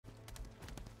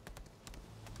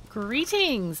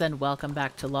Greetings and welcome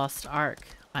back to Lost Ark.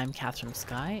 I'm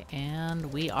KatherineOfSky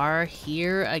and we are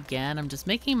here again. I'm just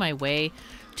making my way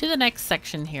to the next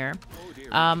section here.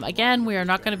 Again, we are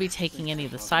not going to be taking any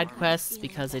of the side quests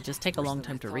because they just take a long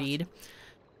time to read.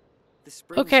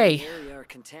 Okay.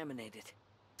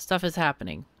 Stuff is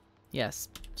happening. Yes.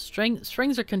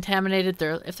 Springs are contaminated.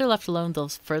 If they're left alone, they'll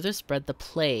further spread the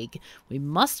plague. We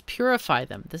must purify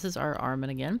them. This is our Armin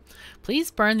again.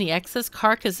 Please burn the excess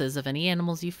carcasses of any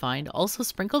animals you find. Also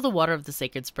sprinkle the water of the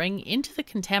sacred spring into the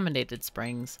contaminated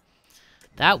springs.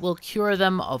 That will cure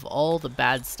them of all the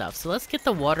bad stuff. So let's get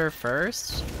the water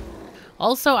first.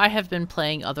 Also, I have been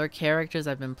playing other characters.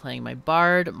 I've been playing my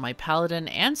Bard, my Paladin,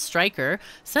 and Striker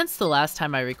since the last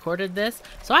time I recorded this.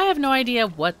 So I have no idea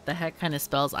what the heck kind of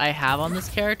spells I have on this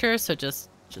character. So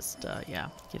yeah,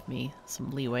 give me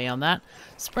some leeway on that.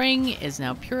 Spring is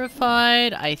now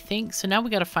purified, I think. So now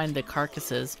we got to find the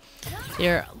carcasses.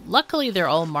 Luckily, they're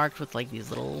all marked with like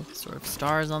these little sort of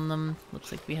stars on them.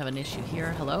 Looks like we have an issue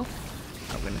here. Hello?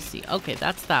 Oh, we're gonna see. Okay,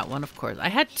 that's that one, of course. I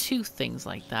had two things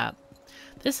like that.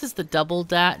 This is the double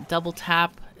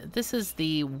tap. This is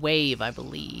the wave, I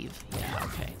believe. Yeah,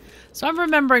 okay. So I'm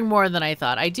remembering more than I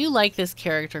thought. I do like this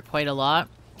character quite a lot.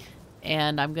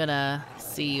 And I'm gonna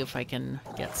see if I can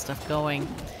get stuff going.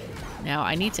 Now,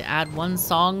 I need to add one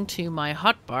song to my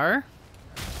hotbar.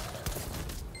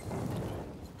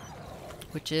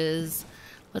 Which is,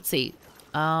 let's see.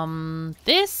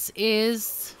 This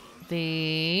is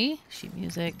the sheet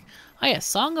music. Oh yeah,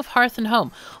 Song of Hearth and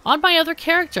Home. On my other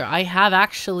character, I have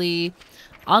actually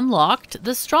unlocked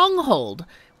the Stronghold,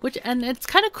 and it's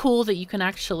kind of cool that you can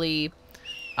actually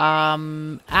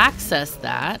access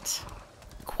that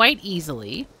quite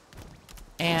easily.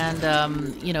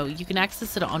 And, you know, you can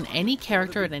access it on any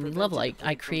character at any level.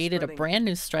 I created a brand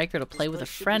new Striker to play with a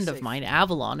friend of mine,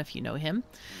 Avalon, if you know him.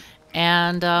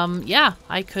 And, yeah,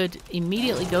 I could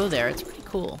immediately go there. It's pretty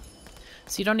cool.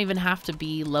 So you don't even have to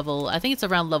be level... I think it's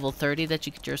around level 30 that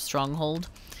you get your stronghold.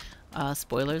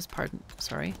 Spoilers, pardon.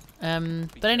 Sorry.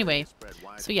 But anyway,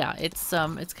 so yeah, it's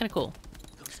kind of cool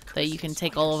that you can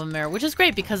take all of them there, which is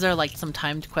great because they're like some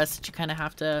timed quests that you kind of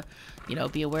have to, you know,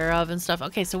 be aware of and stuff.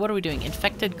 Okay, so what are we doing?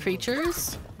 Infected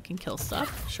creatures? We can kill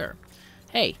stuff? Sure.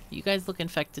 Hey, you guys look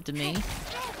infected to me.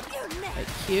 Right,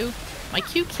 Q. My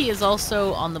Q key is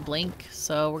also on the blink,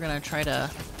 so we're gonna try to...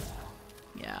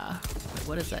 Yeah.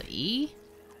 What is that? E?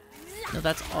 No,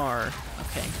 that's R.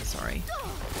 Okay, sorry.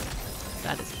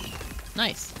 That is E.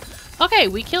 Nice. Okay,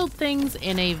 we killed things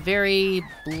in a very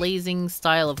blazing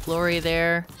style of glory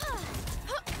there.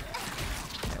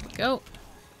 There we go.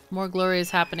 More glory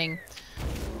is happening.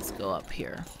 Let's go up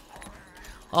here.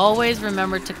 Always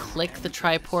remember to click the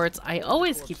triports. I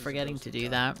always keep forgetting to do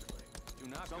that.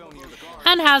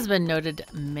 And has been noted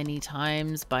many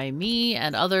times by me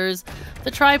and others.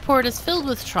 The triport is filled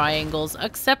with triangles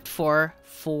except for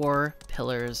 4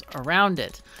 pillars around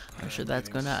it. I'm sure that's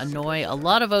going to annoy a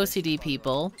lot of OCD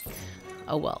people.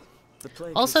 Oh well.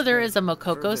 Also, there is a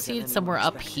Mokoko seed somewhere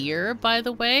up here, by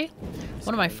the way.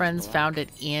 One of my friends found it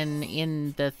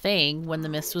in the thing when the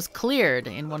mist was cleared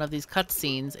in one of these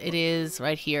cutscenes. It is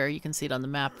right here. You can see it on the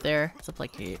map there. It's up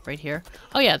like right here.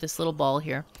 Oh yeah, this little ball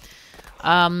here.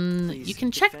 You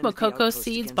can check Mokoko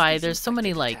seeds by, there's so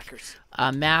many like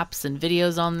maps and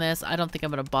videos on this. I don't think I'm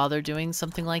going to bother doing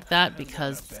something like that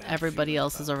because everybody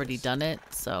else has already done it.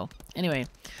 So anyway,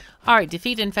 alright,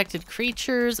 defeat infected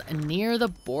creatures near the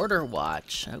border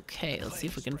watch. Okay, let's see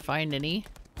if we can find any.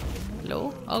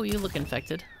 Hello? Oh, you look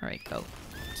infected. Alright, go.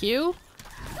 Q?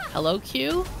 Hello,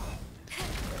 Q?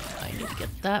 I need to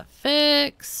get that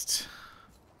fixed.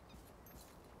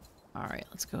 Alright,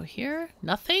 let's go here.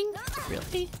 Nothing?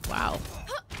 Really? Wow.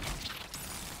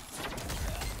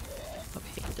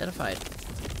 Okay, identified.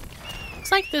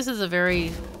 Looks like this is a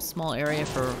very small area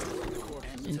for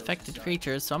infected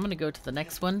creatures, so I'm gonna go to the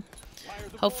next one.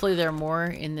 Hopefully there are more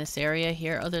in this area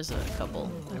here. Oh, there's a couple.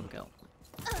 There we go.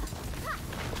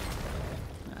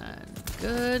 And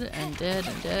good, and dead,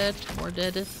 and dead. More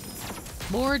dead.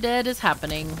 More dead is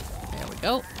happening. There we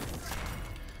go.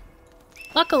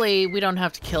 Luckily, we don't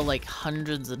have to kill like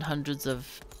hundreds and hundreds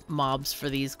of mobs for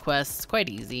these quests. It's quite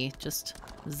easy. Just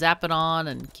zap it on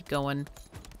and keep going.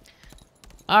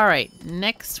 Alright,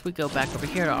 next we go back over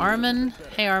here to Armin.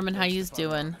 Hey Armin, how you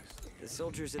doing?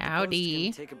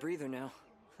 Howdy. Take a breather now.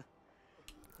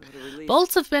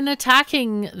 Bolts have been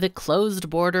attacking the closed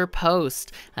border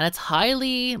post, and it's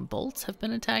highly... Bolts have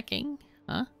been attacking?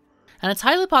 Huh? And it's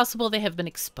highly possible they have been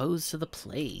exposed to the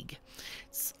plague.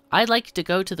 I'd like to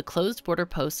go to the closed border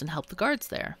post and help the guards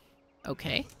there.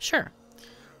 Okay, sure.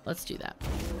 Let's do that.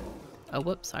 Oh,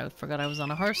 whoops, I forgot I was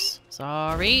on a horse.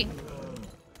 Sorry.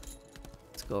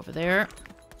 go over there.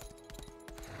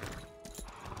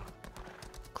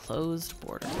 Closed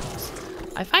border post.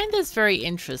 I find this very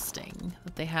interesting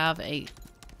that they have a...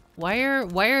 Why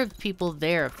are people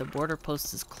there if the border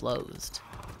post is closed?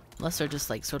 Unless they're just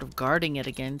like sort of guarding it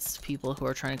against people who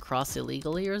are trying to cross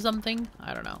illegally or something.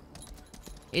 I don't know.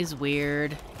 Is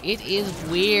weird. It is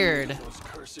weird.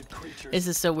 This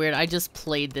is so weird. I just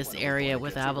played this area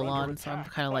with Avalon, so I'm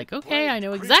kind of like, okay, I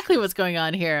know exactly what's going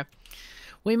on here.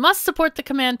 We must support the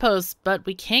command post, but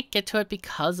we can't get to it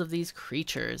because of these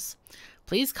creatures.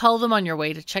 Please call them on your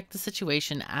way to check the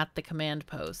situation at the command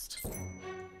post.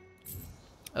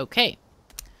 Okay.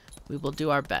 We will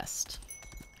do our best.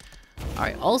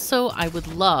 Alright, also, I would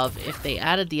love if they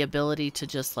added the ability to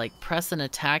just, like, press an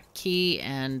attack key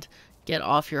and get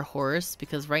off your horse,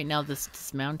 because right now this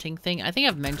dismounting thing, I think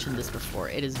I've mentioned this before,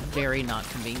 it is very not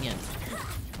convenient.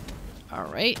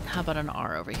 Alright, how about an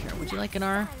R over here? Would you like an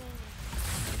R?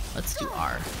 Let's do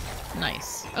R.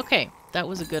 Nice. Okay, that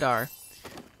was a good R.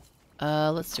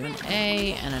 Let's do an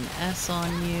A and an S on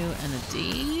you and a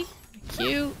D.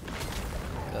 Cute.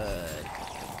 Good.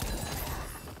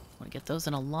 Want to get those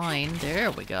in a line.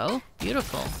 There we go.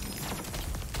 Beautiful.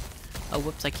 Oh,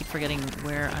 whoops, I keep forgetting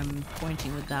where I'm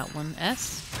pointing with that one.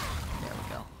 S. There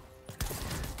we go.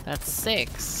 That's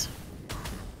 6.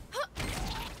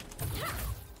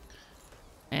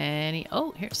 And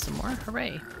oh, here's some more.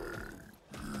 Hooray.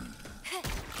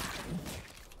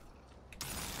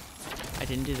 I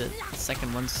didn't do the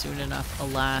second one soon enough,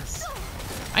 alas.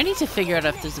 I need to figure out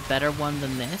if there's a better one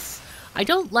than this. I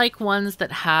don't like ones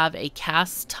that have a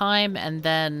cast time and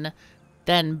then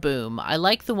boom. I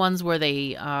like the ones where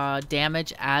they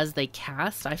damage as they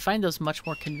cast. I find those much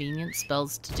more convenient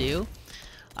spells to do.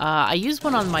 I use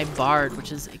one on my Bard,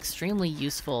 which is extremely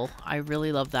useful. I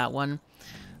really love that one.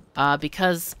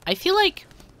 Because I feel like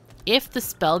if the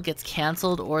spell gets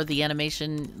cancelled or the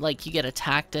animation, like you get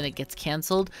attacked and it gets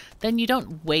cancelled, then you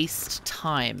don't waste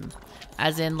time.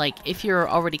 As in, like, if you're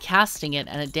already casting it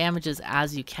and it damages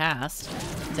as you cast,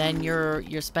 then you're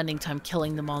spending time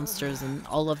killing the monsters and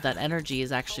all of that energy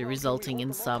is actually resulting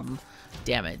in some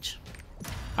damage.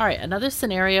 Alright, another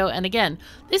scenario, and again,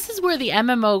 this is where the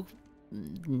MMO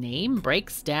name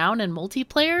breaks down in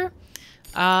multiplayer.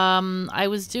 I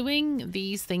was doing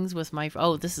these things with my...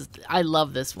 Oh, I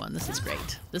love this one. This is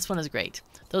great. This one is great.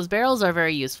 Those barrels are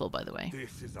very useful, by the way.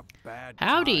 This is a bad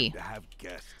Howdy. time to have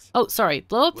guests. Oh, sorry.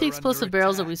 Blow up the We're explosive under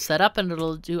barrels that attack. we've set up and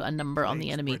it'll do a number on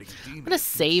the enemy. I'm going to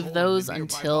save those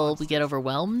until we get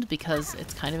overwhelmed because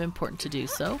it's kind of important to do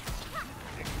so.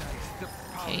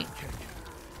 Okay.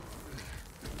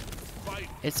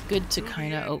 It's good to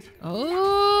kind of...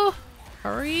 Oh!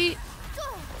 Hurry!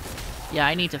 Yeah,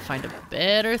 I need to find a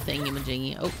better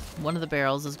thingy-majingy. Oh, one of the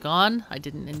barrels is gone. I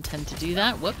didn't intend to do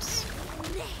that. Whoops.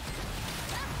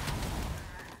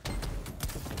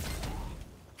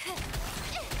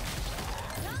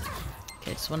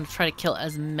 Okay, just want to try to kill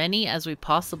as many as we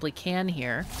possibly can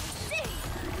here.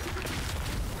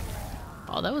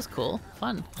 Oh, that was cool.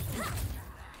 Fun.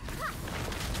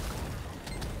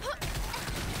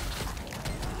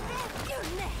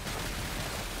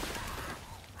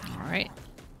 Alright.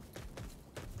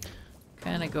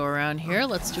 Kind of go around here.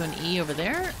 Let's do an E over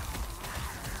there.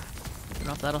 Don't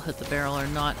know if that'll hit the barrel or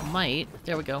not. It might.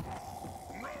 There we go.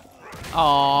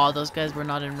 Aw, those guys were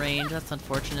not in range. That's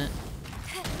unfortunate.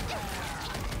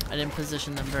 I didn't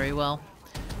position them very well.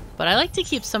 But I like to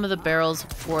keep some of the barrels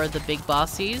for the big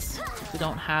bossies, which we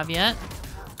don't have yet.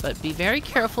 But be very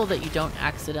careful that you don't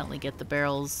accidentally get the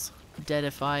barrels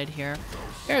deadified here.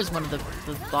 Here's one of the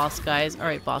boss guys.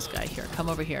 Alright, boss guy, here. Come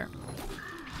over here.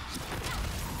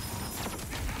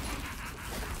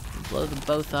 Blow them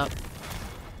both up.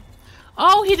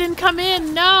 Oh, he didn't come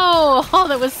in! No! Oh,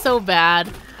 that was so bad.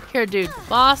 Here, dude.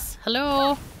 Boss,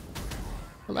 hello?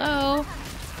 Hello?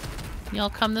 Y'all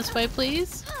come this way,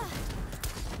 please?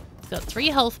 He's got 3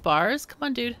 health bars. Come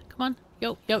on, dude. Come on.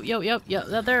 Yo. There we go.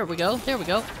 There we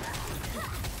go.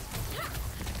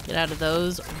 Get out of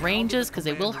those ranges, because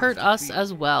they will hurt us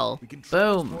as well.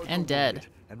 Boom. And dead.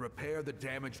 And repair the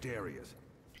damaged areas.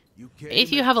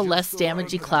 If you have a less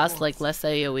damagey class, like less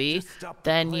AoE,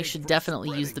 then you should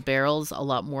definitely use the barrels a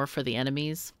lot more for the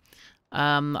enemies.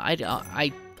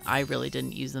 I really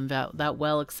didn't use them that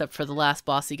well, except for the last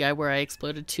bossy guy where I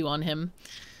exploded 2 on him.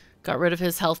 Got rid of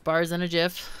his health bars in a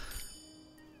jiff.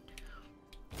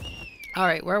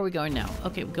 Alright, where are we going now?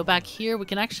 Okay, we go back here. We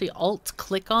can actually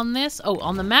alt-click on this. Oh,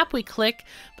 on the map we click,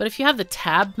 but if you have the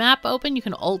tab map open, you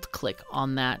can alt-click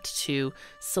on that to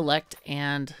select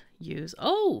and use...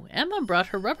 Oh, Emma brought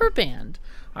her rubber band.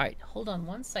 Alright, hold on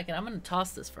one second. I'm going to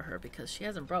toss this for her because she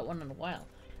hasn't brought one in a while.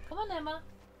 Come on, Emma.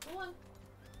 Come on.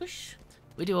 Push.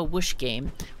 We do a whoosh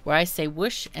game where I say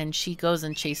whoosh and she goes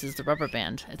and chases the rubber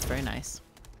band. It's very nice.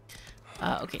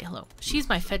 Okay, hello. She's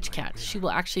my fetch cat. She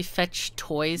will actually fetch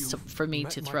toys for me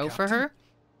to throw for her.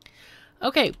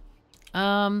 Okay.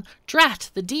 Drat,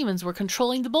 the demons were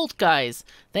controlling the bolt guys.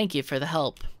 Thank you for the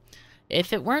help.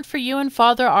 If it weren't for you and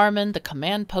Father Armin, the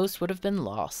command post would have been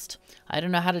lost. I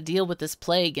don't know how to deal with this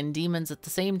plague and demons at the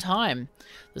same time.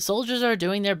 The soldiers are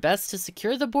doing their best to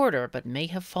secure the border, but may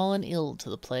have fallen ill to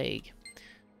the plague.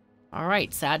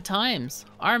 Alright, sad times.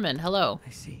 Armin, hello.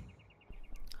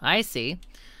 I see.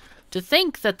 To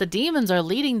think that the demons are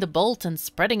leading the bolt and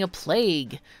spreading a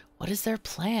plague. What is their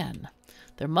plan?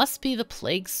 There must be the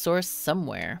plague's source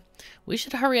somewhere. We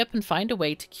should hurry up and find a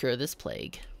way to cure this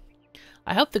plague.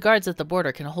 I hope the guards at the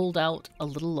border can hold out a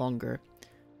little longer.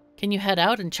 Can you head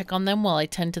out and check on them while I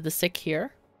tend to the sick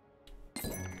here?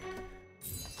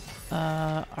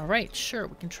 Alright, sure,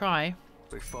 we can try.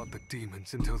 They fought the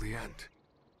demons until the end.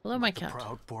 Hello, my cat. The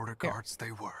proud border guards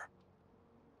they were.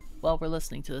 While we're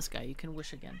listening to this guy, you can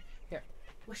wish again. Here,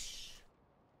 wish.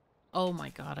 Oh my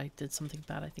god, I did something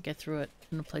bad. I think I threw it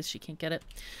in a place she can't get it.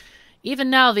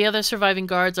 Even now, the other surviving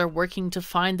guards are working to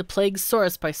find the plague's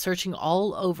source by searching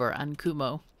all over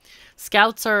Ankumo.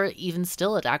 Scouts are even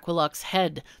still at AQUILOK'S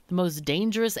head, the most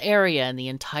dangerous area in the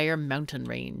entire mountain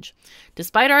range.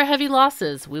 Despite our heavy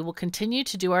losses, we will continue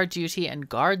to do our duty and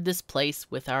guard this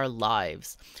place with our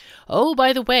lives. Oh,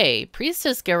 by the way,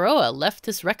 Priestess Garoa left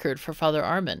this record for Father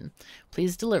Armin.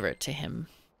 Please deliver it to him.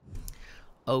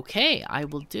 Okay, I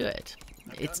will do it.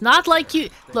 It's not like you...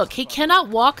 Look, he cannot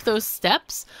walk those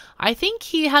steps. I think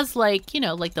he has, like, you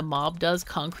know, like the mob does,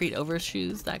 concrete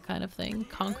overshoes, that kind of thing.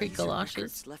 Concrete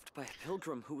galoshes. Left by a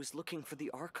pilgrim who was looking for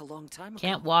the Ark a long time ago.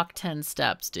 Can't walk 10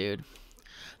 steps, dude.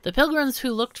 The pilgrims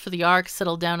who looked for the Ark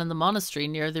settled down in the monastery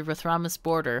near the Rithramis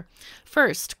border.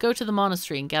 First, go to the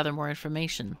monastery and gather more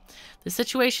information. The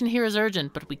situation here is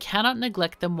urgent, but we cannot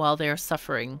neglect them while they are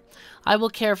suffering. I will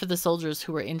care for the soldiers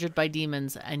who were injured by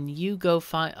demons, and you go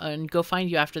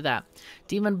find you after that.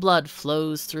 Demon blood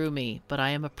flows through me, but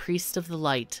I am a priest of the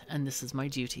light, and this is my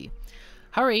duty.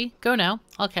 Hurry, go now.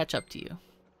 I'll catch up to you.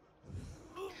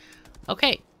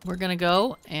 Okay, we're gonna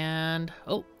go and...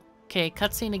 Oh. Okay,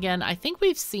 cutscene again. I think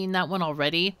we've seen that one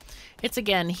already. It's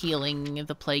again healing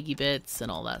the plaguey bits and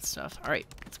all that stuff. Alright,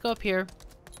 let's go up here.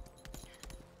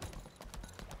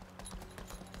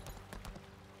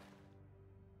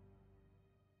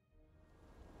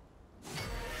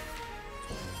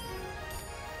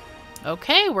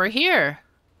 Okay, we're here.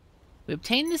 We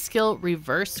obtained the skill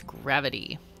Reverse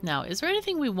Gravity. Now, is there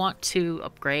anything we want to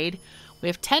upgrade? We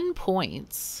have 10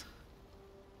 points.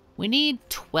 We need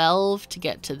 12 to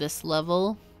get to this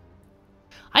level.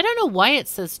 I don't know why it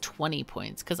says 20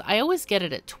 points, because I always get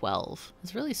it at 12.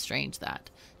 It's really strange that.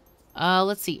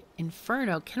 Let's see.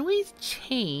 Inferno. Can we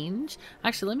change?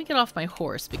 Actually, let me get off my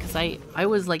horse, because I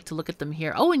always like to look at them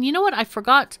here. Oh, and you know what? I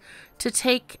forgot to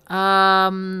take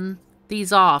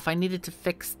these off. I needed to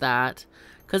fix that,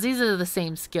 because these are the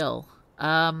same skill.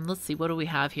 Let's see. What do we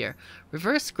have here?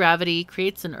 Reverse Gravity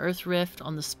creates an earth rift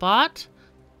on the spot.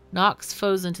 Knocks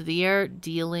foes into the air,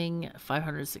 dealing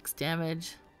 506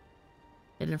 damage.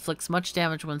 It inflicts much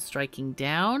damage when striking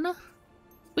down.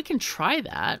 We can try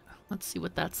that. Let's see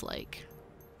what that's like.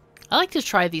 I like to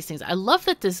try these things. I love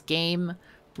that this game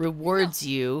rewards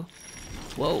you.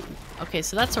 Whoa. Okay,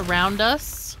 so that's around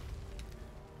us.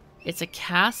 It's a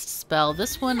cast spell.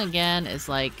 This one, again, is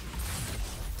like...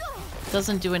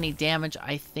 doesn't do any damage,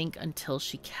 I think, until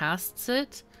she casts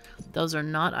it. Those are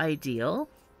not ideal.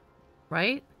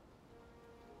 Right?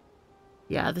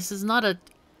 Yeah, this is not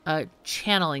a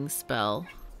channeling spell.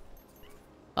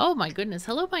 Oh my goodness.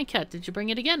 Hello, my cat. Did you bring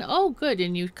it again? Oh, good.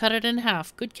 And you cut it in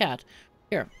half. Good cat.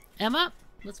 Here, Emma,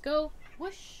 let's go.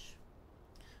 Whoosh.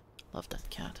 Love that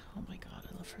cat. Oh my god,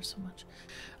 I love her so much.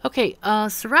 Okay,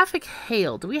 Seraphic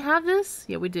Hail. Do we have this?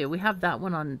 Yeah, we do. We have that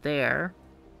one on there.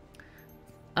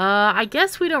 I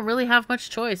guess we don't really have much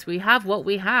choice. We have what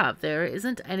we have. There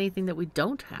isn't anything that we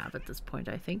don't have at this point,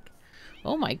 I think.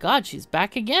 Oh my god, she's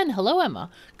back again. Hello, Emma.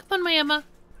 Come on, my Emma.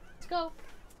 Let's go.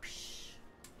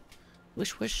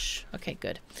 Wish, wish. Okay,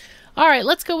 good. Alright,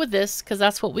 let's go with this, because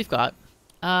that's what we've got.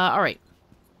 Alright.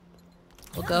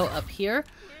 We'll go up here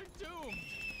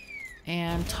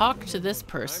and talk to this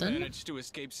person. I managed to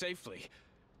escape safely,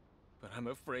 but I'm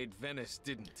afraid Venice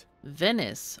didn't.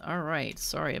 Venice. Alright,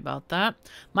 sorry about that.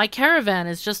 My caravan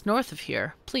is just north of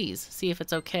here. Please, see if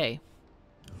it's okay.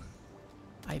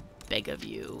 I beg of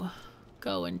you.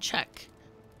 Go and check.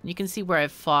 You can see where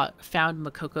I've found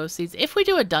Makoko seeds. If we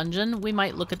do a dungeon, we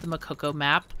might look at the Makoko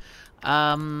map.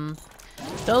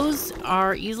 Those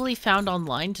are easily found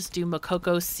online. Just do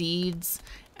Makoko seeds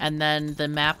and then the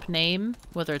map name,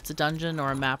 whether it's a dungeon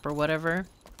or a map or whatever.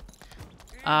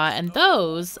 And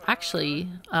those, actually,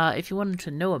 if you wanted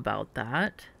to know about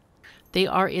that, they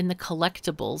are in the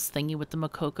collectibles thingy with the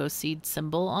Makoko seed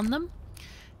symbol on them.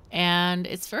 And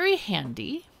it's very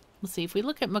handy. Let's see, if we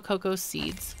look at Makoko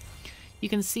seeds, you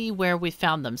can see where we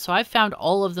found them. So I found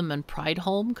all of them in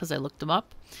Prideholm because I looked them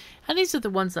up. And these are the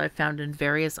ones that I found in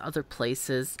various other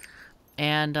places.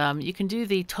 And you can do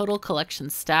the total collection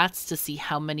stats to see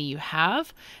how many you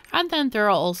have. And then there are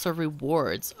also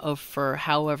rewards for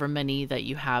however many that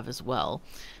you have as well.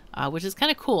 Which is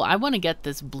kind of cool. I want to get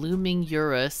this Blooming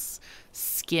Eurus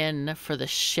skin for the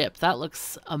ship. That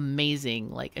looks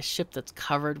amazing. Like a ship that's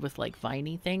covered with like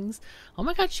viney things. Oh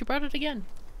my god, she brought it again.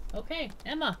 Okay,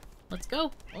 Emma, let's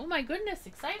go. Oh my goodness,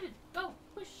 excited. Go,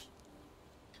 push.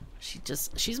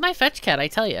 She's my fetch cat, I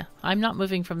tell you. I'm not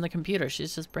moving from the computer.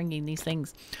 She's just bringing these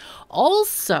things.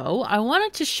 Also, I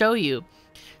wanted to show you.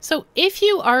 So if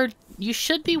you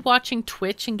should be watching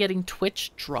Twitch and getting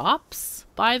Twitch drops,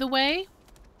 by the way.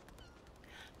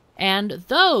 And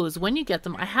those, when you get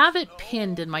them, I have it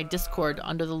pinned in my Discord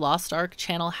under the Lost Ark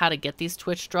channel, how to get these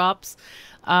Twitch drops.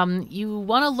 You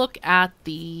want to look at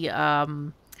the,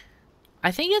 I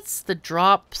think it's the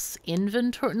drops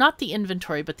inventory, not the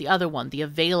inventory, but the other one, the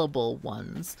available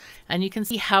ones. And you can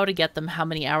see how to get them, how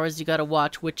many hours you got to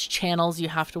watch, which channels you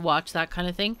have to watch, that kind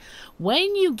of thing.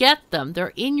 When you get them,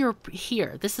 they're in your,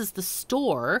 here, this is the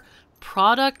store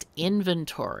product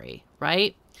inventory,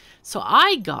 right? So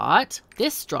I got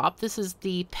this drop. This is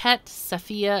the Pet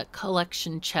Saphia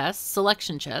collection chest,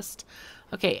 selection chest.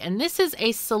 Okay, and this is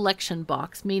a selection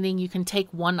box, meaning you can take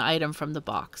one item from the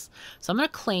box. So I'm going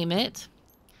to claim it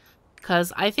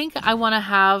because I think I want to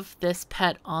have this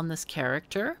pet on this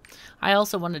character. I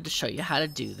also wanted to show you how to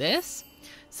do this.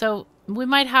 So we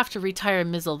might have to retire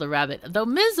Mizzle the rabbit. Though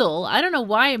Mizzle, I don't know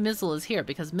why Mizzle is here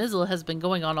because Mizzle has been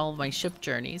going on all of my ship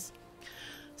journeys.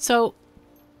 So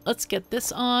let's get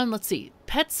this on. Let's see.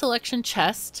 Pet selection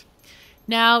chest.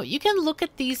 Now, you can look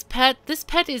at these pet. This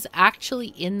pet is actually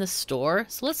in the store.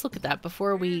 So let's look at that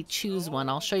before we choose one.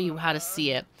 I'll show you how to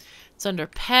see it. It's under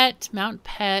pet, mount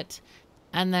pet.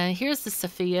 And then here's the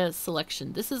Saphia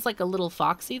selection. This is like a little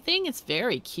foxy thing. It's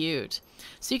very cute.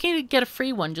 So you can get a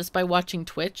free one just by watching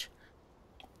Twitch.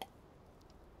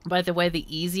 By the way, the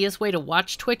easiest way to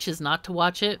watch Twitch is not to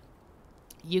watch it.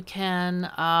 You can,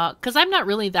 because I'm not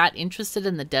really that interested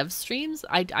in the dev streams.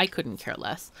 I couldn't care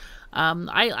less.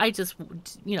 I just,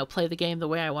 you know, play the game the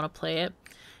way I want to play it.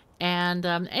 And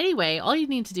anyway, all you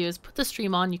need to do is put the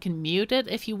stream on. You can mute it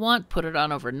if you want, put it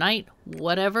on overnight,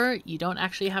 whatever. You don't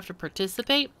actually have to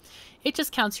participate. It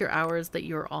just counts your hours that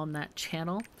you're on that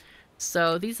channel.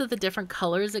 So these are the different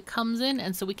colors it comes in,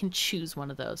 and so we can choose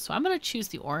one of those. So I'm going to choose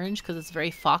the orange because it's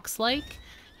very fox-like.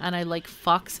 And I like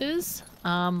foxes,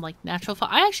 like natural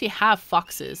fox. I actually have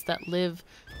foxes that live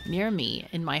near me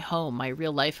in my home, my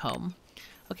real life home.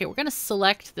 Okay, we're going to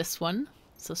select this one.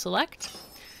 So select.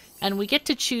 And we get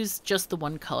to choose just the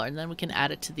one color. And then we can add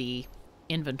it to the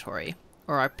inventory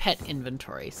or our pet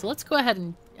inventory. So let's go ahead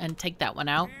and take that one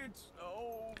out.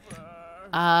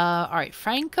 All right,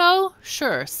 Franco.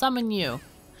 Sure, summon you.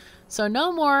 So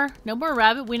no more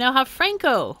rabbit. We now have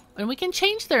Franco. And we can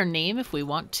change their name if we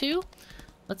want to.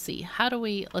 Let's see,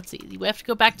 let's see, we have to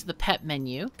go back to the pet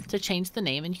menu to change the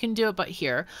name, and you can do it but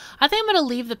here. I think I'm going to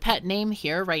leave the pet name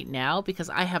here right now because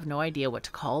I have no idea what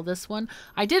to call this one.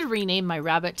 I did rename my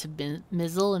rabbit to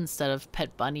Mizzle instead of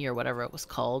Pet Bunny or whatever it was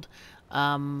called.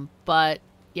 But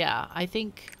yeah, I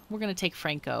think we're going to take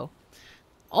Franco.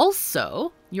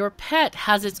 Also, your pet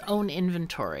has its own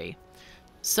inventory.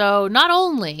 So not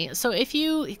only, so if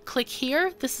you click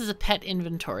here, this is a pet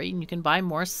inventory and you can buy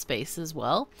more space as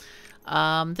well.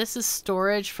 This is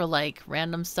storage for like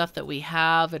random stuff that we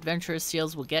have. Adventurous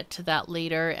seals, we'll get to that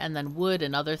later. And then wood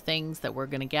and other things that we're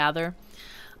going to gather.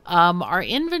 Our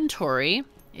inventory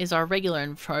is our regular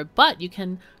inventory, but you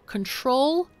can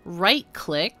control right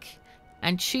click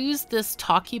and choose this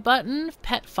talkie button,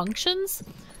 pet functions.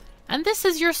 And this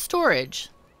is your storage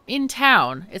in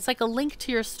town. It's like a link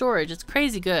to your storage. It's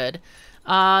crazy good.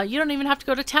 You don't even have to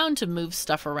go to town to move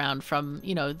stuff around from,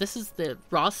 you know, this is the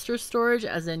roster storage,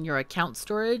 as in your account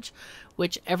storage,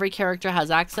 which every character has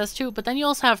access to. But then you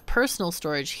also have personal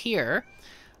storage here,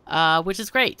 which is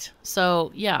great.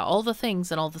 So yeah, all the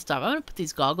things and all the stuff. I'm going to put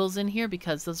these goggles in here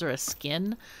because those are a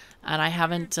skin and I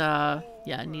haven't,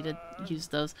 needed to use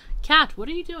those. Cat, what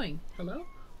are you doing? Hello?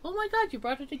 Oh my god, you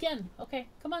brought it again. Okay,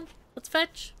 come on. Let's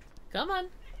fetch. Come on.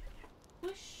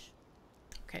 Whoosh.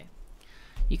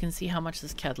 You can see how much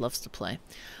this cat loves to play.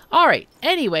 All right.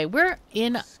 Anyway, we're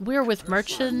with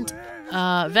Merchant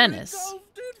Venice.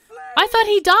 I thought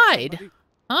he died.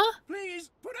 Huh? Please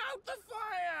put out the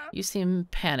fire. You seem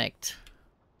panicked.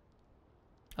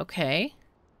 Okay.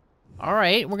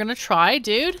 Alright, we're gonna try,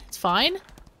 dude. It's fine.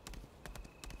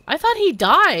 I thought he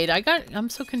died. I'm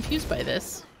so confused by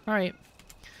this. Alright.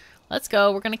 Let's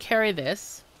go. We're gonna carry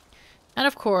this. And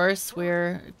of course,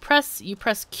 you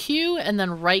press Q and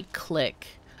then right click.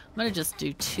 I'm gonna just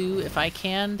do 2 if I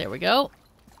can. There we go.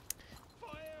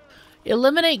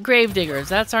 Eliminate gravediggers.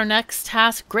 That's our next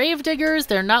task. Gravediggers,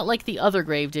 they're not like the other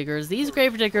gravediggers. These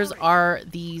gravediggers are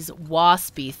these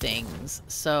waspy things.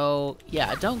 So,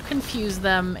 yeah, don't confuse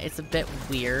them. It's a bit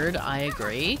weird. I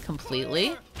agree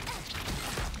completely.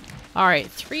 Alright,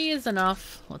 3 is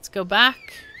enough. Let's go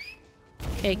back.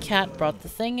 Okay, cat brought the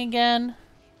thing again.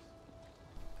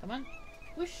 Come on.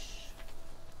 Whoosh.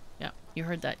 Yeah, you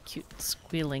heard that cute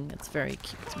squealing. It's very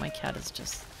cute. My cat is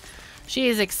just... She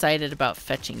is excited about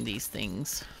fetching these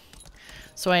things.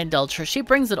 So I indulge her. She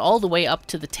brings it all the way up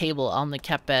to the table on the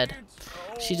cat bed.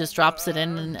 She just drops it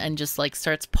in and just like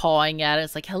starts pawing at it.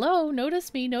 It's like, hello,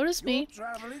 notice me, notice me.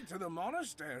 Traveling to the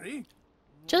monastery.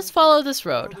 Just follow this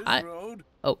road.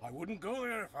 Oh. I wouldn't go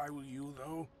there if I were you,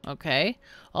 though. Okay.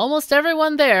 Almost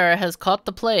everyone there has caught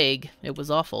the plague. It was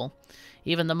awful.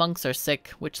 Even the monks are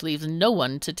sick, which leaves no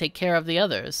one to take care of the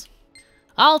others.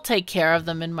 I'll take care of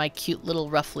them in my cute little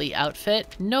ruffly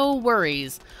outfit. No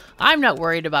worries. I'm not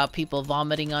worried about people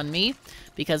vomiting on me,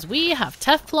 because we have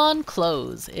Teflon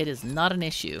clothes. It is not an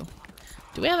issue.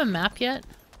 Do we have a map yet?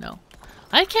 No.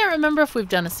 I can't remember if we've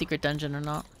done a secret dungeon or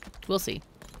not. We'll see.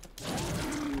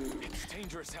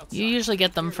 You usually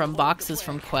get them from boxes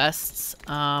from quests,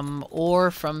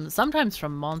 or sometimes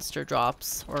from monster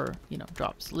drops, or, you know,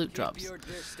 loot drops,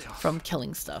 from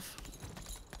killing stuff.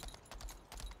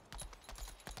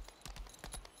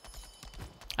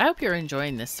 I hope you're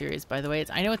enjoying this series, by the way.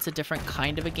 I know it's a different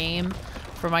kind of a game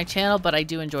for my channel, but I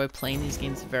do enjoy playing these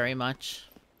games very much.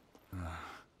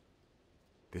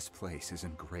 This place is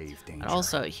in grave danger. And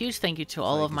also, a huge thank you to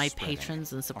all of my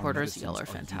patrons and supporters. Y'all are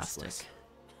fantastic. Useless.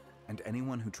 And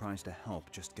anyone who tries to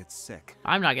help just gets sick.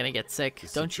 I'm not gonna get sick.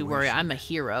 Don't you worry, I'm a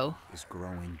hero. Is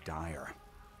growing dire.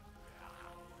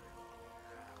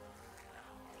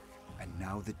 And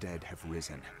now the dead have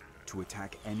risen to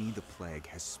attack any the plague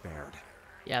has spared.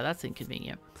 Yeah, that's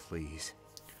inconvenient. Please,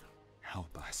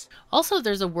 help us. Also,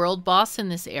 there's a world boss in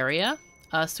this area.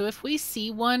 So if we see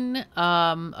one...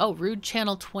 oh, Rude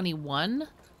Channel 21.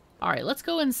 Alright, let's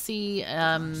go and see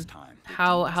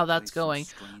how that's going.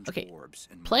 Okay,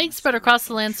 plague spread across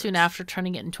the land soon after,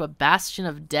 turning it into a bastion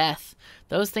of death.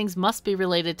 Those things must be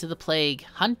related to the plague.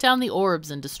 Hunt down the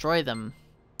orbs and destroy them.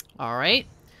 Alright,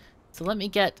 so let me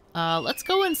get... let's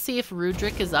go and see if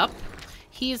Rudrick is up.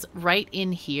 He's right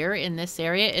in here in this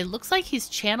area. It looks like he's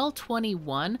channel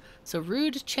 21. So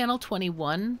Rude channel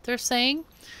 21, they're saying.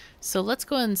 So let's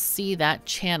go and see that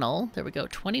channel. There we go,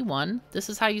 21. This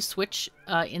is how you switch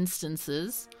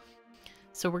instances.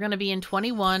 So we're going to be in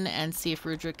 21 and see if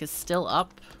Rudrick is still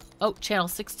up. Oh, channel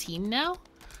 16 now?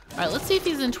 All right, let's see if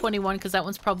he's in 21 because that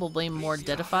one's probably more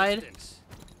deadified.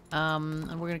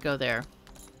 And we're going to go there.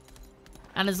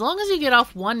 And as long as you get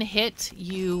off one hit,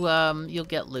 you'll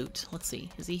get loot. Let's see.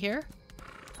 Is he here?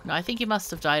 No, I think he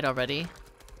must have died already.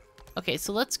 Okay,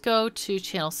 so let's go to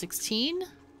channel 16,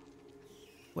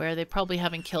 where they probably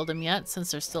haven't killed him yet since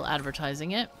they're still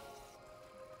advertising it.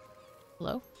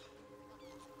 Hello?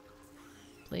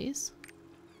 Please?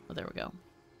 Oh, there we go.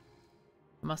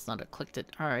 I must not have clicked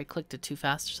it. Alright, clicked it too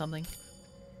fast or something.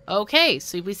 Okay,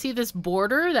 so we see this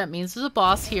border. That means there's a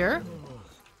boss here.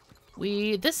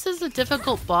 This is a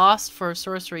difficult boss for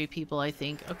sorcery people, I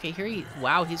think. Okay, here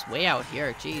wow, he's way out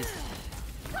here. Jeez.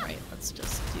 Alright, let's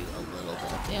just do a little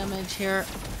bit of damage here.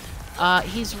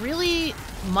 He's really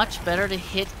much better to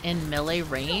hit in melee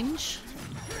range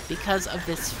because of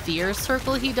this fear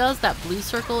circle he does. That blue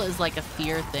circle is like a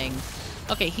fear thing.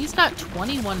 Okay, he's got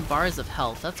 21 bars of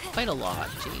health. That's quite a lot.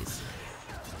 Jeez.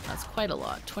 That's quite a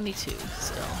lot. 22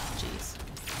 still. Jeez.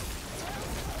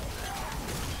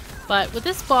 But with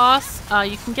this boss,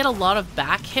 you can get a lot of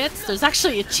back hits. There's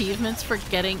actually achievements for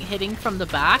hitting from the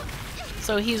back.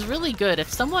 So he's really good. If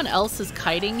someone else is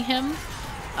kiting him,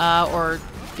 or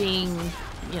being,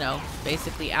 you know,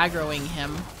 basically aggroing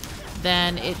him,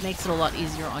 then it makes it a lot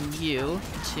easier on you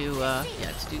to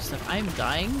do stuff. I'm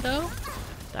dying, though.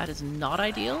 That is not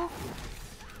ideal.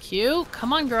 Q,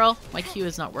 come on, girl. My Q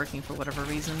is not working for whatever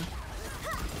reason.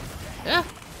 Yeah.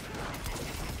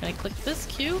 Can I click this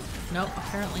Q? No,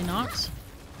 apparently not.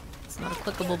 It's not a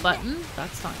clickable button.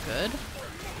 That's not good.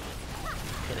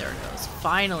 Okay, there it goes.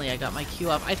 Finally, I got my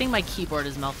Q up. I think my keyboard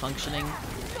is malfunctioning.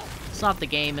 It's not the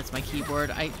game, it's my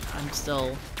keyboard. I'm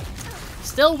still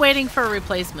Still waiting for a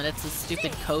replacement. It's a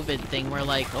stupid COVID thing where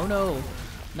like, oh no,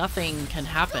 nothing can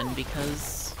happen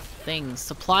because things,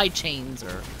 supply chains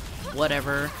or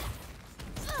whatever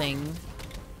thing.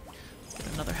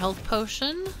 Get another health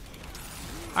potion.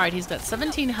 Alright, he's got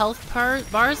 17 health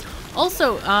bars.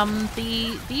 Also,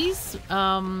 these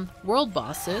world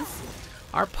bosses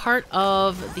are part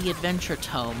of the adventure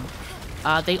tome.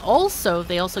 They also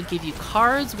give you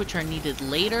cards which are needed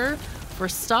later for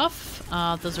stuff.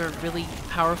 Those are really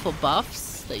powerful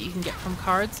buffs that you can get from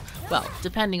cards. Well,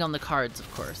 depending on the cards, of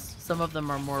course. Some of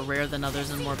them are more rare than others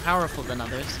and more powerful than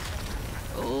others.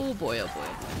 Oh boy, oh boy,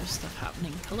 oh boy. There's stuff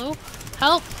happening. Hello?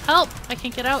 Help! Help! I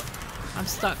can't get out. I'm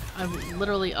stuck. I'm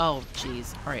literally... Oh,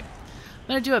 jeez. Alright. I'm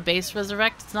gonna do a base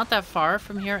resurrect. It's not that far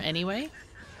from here anyway.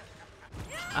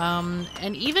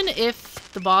 And even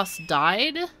if the boss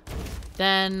died,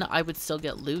 then I would still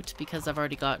get loot because I've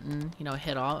already gotten, you know, a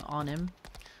hit on him.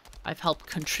 I've helped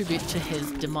contribute to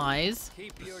his demise.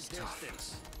 Keep your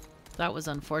distance. That was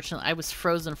unfortunate. I was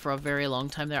frozen for a very long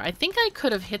time there. I think I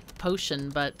could have hit the potion,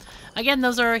 but again,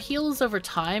 those are heals over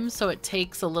time, so it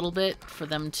takes a little bit for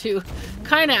them to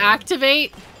kind of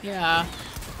activate. Yeah.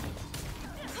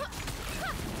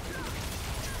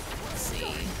 Let's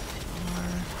see.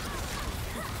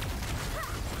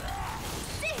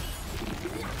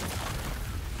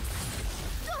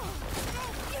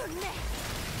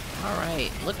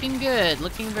 Alright, looking good.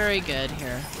 Looking very good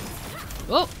here.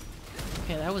 Oh!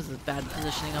 Okay, that was a bad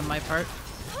positioning on my part.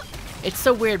 It's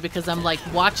so weird because I'm like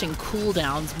watching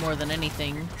cooldowns more than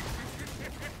anything.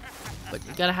 But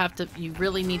you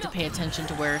really need to pay attention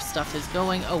to where stuff is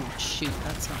going. Oh shoot,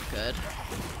 that's not good.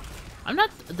 I'm not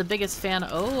the biggest fan.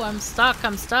 Oh, I'm stuck,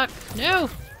 I'm stuck. No!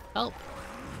 Help.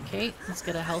 Okay, let's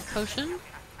get a health potion.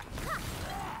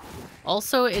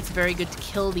 Also, it's very good to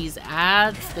kill these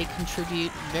ads. They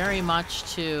contribute very much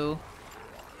to...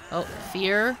 Oh,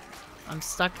 fear. I'm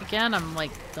stuck again. I'm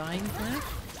like dying here.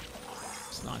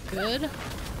 It's not good.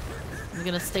 I'm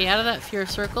gonna stay out of that fear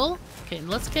circle. Okay,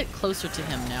 let's get closer to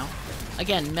him now.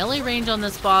 Again, melee range on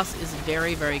this boss is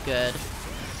very, very good.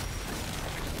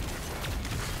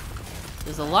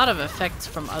 There's a lot of effects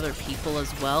from other people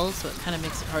as well, so it kind of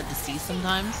makes it hard to see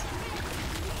sometimes.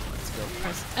 Let's go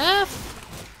press F.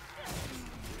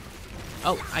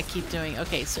 Oh, I keep doing...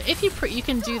 Okay, so if you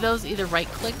can do those either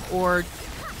right-click or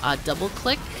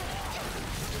double-click.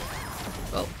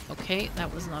 Oh, okay,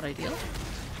 that was not ideal.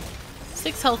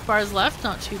 6 health bars left,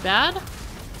 not too bad.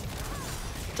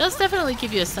 Does definitely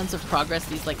give you a sense of progress,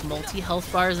 these like multi-health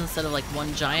bars instead of like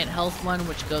one giant health one,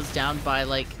 which goes down by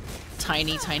like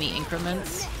tiny, tiny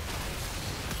increments.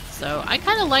 So I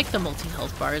kind of like the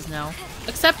multi-health bars now.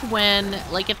 Except when,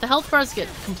 like, if the health bars get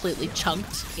completely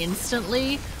chunked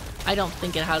instantly, I don't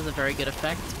think it has a very good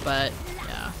effect, but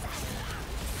yeah.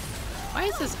 Why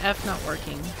is this F not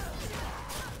working?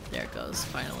 There it goes,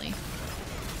 finally.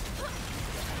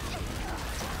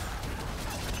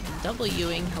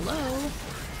 Wing, hello.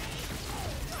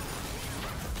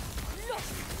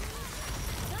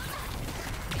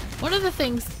 One of the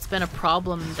things that's been a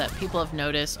problem that people have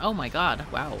noticed, oh my god,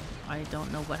 wow, I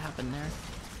don't know what happened there,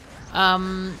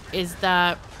 is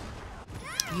that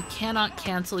you cannot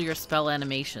cancel your spell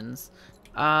animations.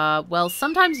 Well,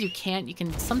 sometimes you can't. You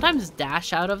can sometimes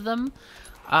dash out of them,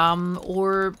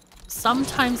 or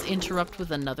sometimes interrupt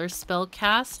with another spell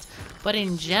cast, but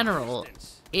in general,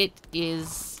 it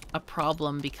is a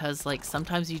problem because, like,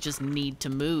 sometimes you just need to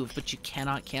move, but you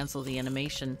cannot cancel the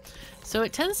animation. So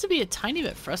it tends to be a tiny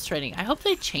bit frustrating. I hope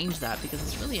they change that because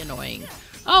it's really annoying.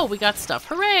 Oh, we got stuff.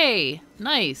 Hooray!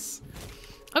 Nice.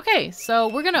 Okay, so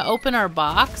we're gonna open our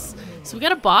box. So we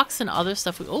got a box and other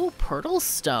stuff. Oh, Purtle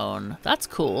Stone. That's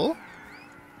cool.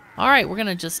 Alright, we're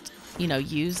gonna just, you know,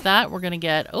 use that. We're gonna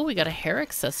get... Oh, we got a hair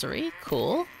accessory.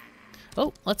 Cool.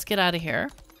 Oh, let's get out of here.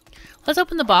 Let's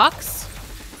open the box.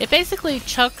 It basically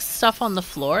chucks stuff on the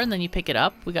floor and then you pick it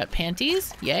up. We got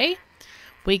panties. Yay.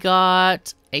 We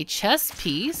got a chess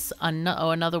piece. Oh,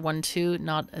 another one too.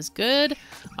 Not as good.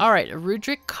 Alright, a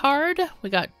Rudrick card. We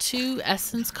got 2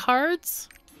 essence cards.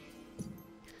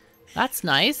 That's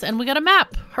nice. And we got a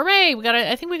map. Hooray!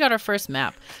 I think we got our first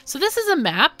map. So this is a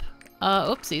map.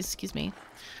 Oopsies, excuse me.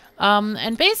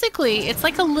 And basically, it's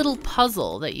like a little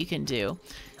puzzle that you can do.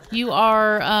 You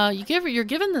are, you're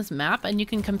given this map and you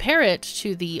can compare it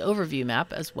to the overview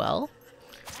map as well.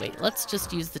 Wait, let's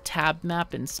just use the tab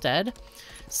map instead.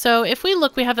 So if we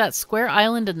look, we have that square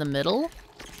island in the middle.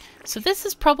 So this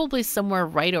is probably somewhere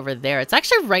right over there. It's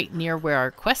actually right near where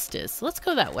our quest is. So let's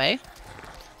go that way.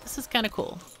 This is kind of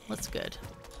cool. That's good.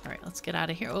 All right, let's get out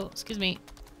of here. Oh, excuse me.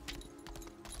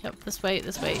 Yep, this way,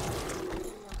 this way.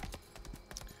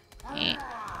 Eh.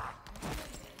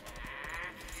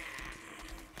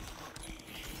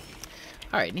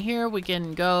 Alright, and here we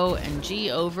can go and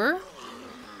G over.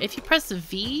 If you press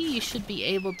V, you should be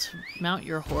able to mount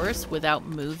your horse without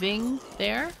moving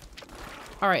there.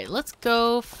 Alright, let's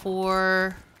go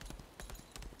for...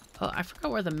 Oh, I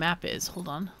forgot where the map is. Hold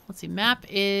on. Let's see. Map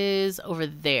is over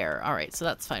there. Alright, so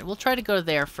that's fine. We'll try to go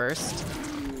there first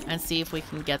and see if we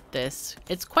can get this.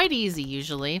 It's quite easy,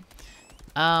 usually.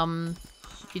 You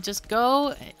just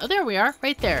go... Oh, there we are.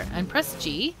 Right there. And press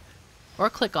G. Or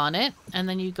click on it. And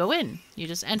then you go in. You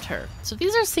just enter. So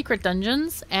these are secret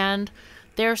dungeons. And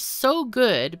they're so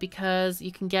good because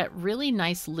you can get really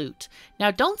nice loot.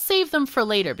 Now, don't save them for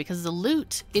later because the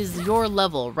loot is your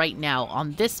level right now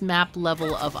on this map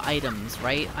level of items,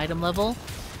 right? Item level.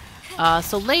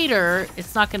 So later,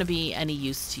 it's not going to be any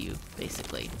use to you,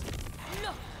 basically.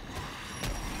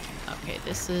 Okay,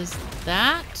 this is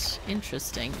that.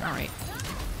 Interesting. All right.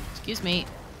 Excuse me.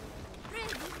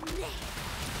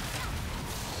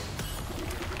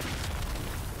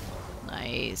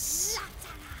 Nice.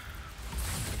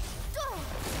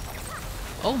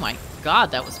 Oh my god,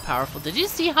 that was powerful. Did you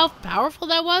see how powerful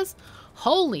that was?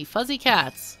 Holy fuzzy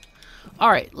cats.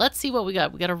 Alright, let's see what we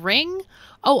got. We got a ring.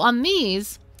 Oh, on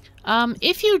these,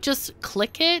 if you just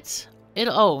click it,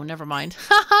 it'll... Oh, never mind.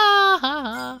 Ha ha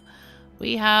ha.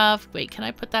 We have... Wait, can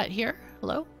I put that here?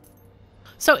 Hello?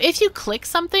 So if you click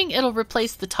something, it'll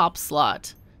replace the top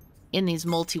slot in these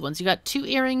multi ones. You got 2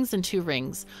 earrings and 2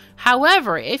 rings.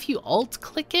 However, if you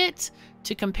alt-click it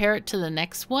to compare it to the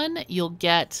next one, you'll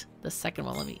get the second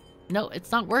one. Let me... No,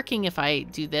 it's not working if I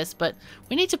do this, but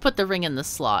we need to put the ring in the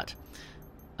slot.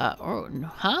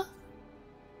 Huh?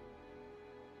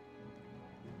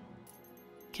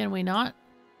 Can we not?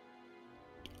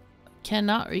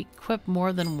 Cannot equip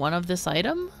more than one of this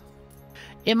item?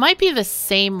 It might be the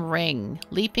same ring.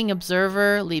 Leaping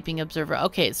Observer, Leaping Observer.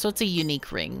 Okay, so it's a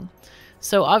unique ring.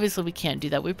 So obviously we can't do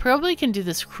that. We probably can do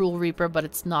this Cruel Reaper, but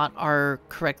it's not our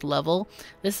correct level.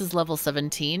 This is level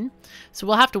 17. So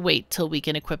we'll have to wait till we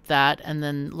can equip that and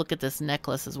then look at this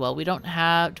necklace as well. We don't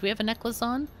have... Do we have a necklace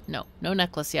on? No, no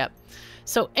necklace yet.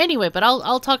 So anyway, but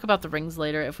I'll talk about the rings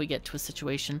later if we get to a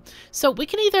situation. So we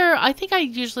can either... I think I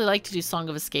usually like to do Song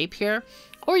of Escape here.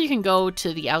 Or you can go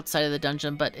to the outside of the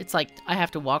dungeon, but it's like I have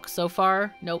to walk so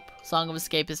far. Nope, Song of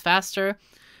Escape is faster.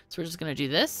 So we're just going to do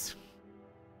this.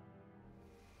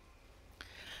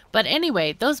 But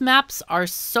anyway, those maps are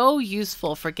so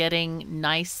useful for getting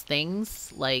nice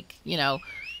things like, you know,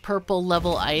 purple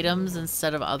level items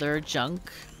instead of other junk.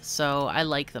 So I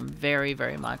like them very,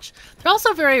 very much. They're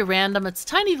also very random. It's a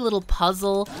tiny little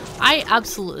puzzle. I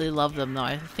absolutely love them though.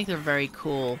 I think they're very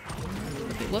cool.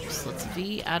 Okay, whoops, let's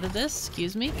V out of this.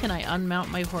 Excuse me, can I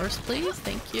unmount my horse, please?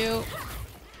 Thank you.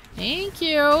 Thank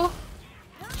you.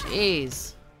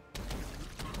 Jeez.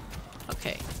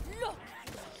 Okay.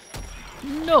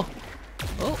 No.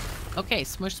 Oh, okay,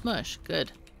 smush, smush.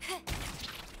 Good.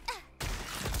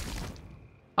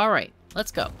 All right,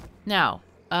 let's go. Now,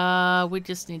 we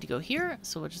just need to go here,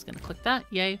 so we're just gonna click that.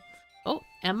 Yay. Oh,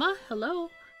 Emma, hello.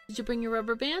 Did you bring your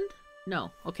rubber band?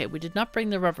 No. Okay, we did not bring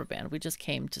the rubber band. We just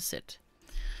came to sit.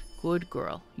 Good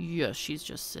girl. Yes, she's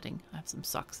just sitting. I have some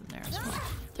socks in there as well.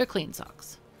 They're clean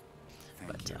socks.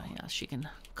 But yeah, she can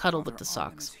cuddle with the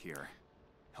socks. Here,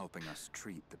 helping us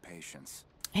treat the patients.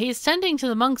 He's tending to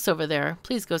the monks over there.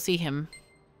 Please go see him.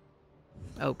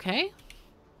 Okay.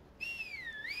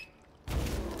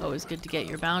 Always good to get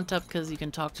your mount up because you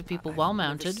can talk to people while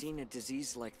mounted. I've never seen a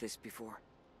disease like this before.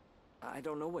 I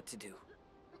don't know what to do.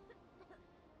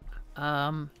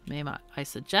 May I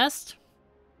suggest?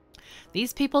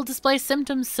 These people display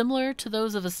symptoms similar to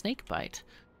those of a snake bite.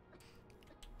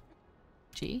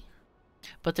 Gee.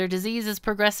 But their disease is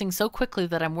progressing so quickly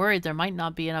that I'm worried there might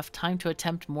not be enough time to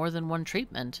attempt more than one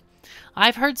treatment.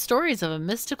 I've heard stories of a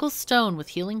mystical stone with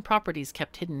healing properties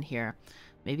kept hidden here.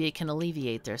 Maybe it can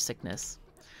alleviate their sickness.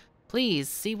 Please,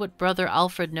 see what Brother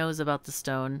Alfred knows about the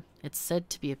stone. It's said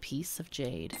to be a piece of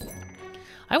jade.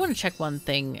 I want to check one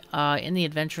thing. In the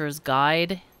Adventurer's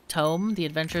Guide tome, the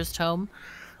Adventurer's Tome,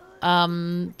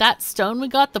 that stone we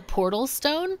got, the portal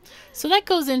stone, so that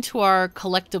goes into our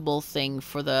collectible thing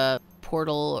for the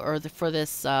portal, or for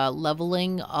this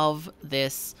leveling of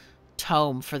this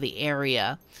tome for the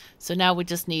area. So now we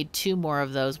just need 2 more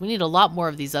of those. We need a lot more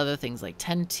of these other things like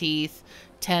 10 teeth,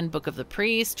 10 Book of the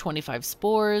Priest, 25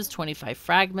 spores, 25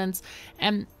 fragments.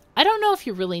 And I don't know if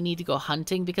you really need to go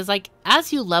hunting because, like,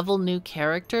 as you level new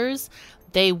characters,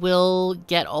 they will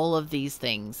get all of these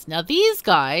things. Now these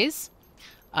guys,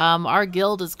 our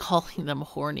guild is calling them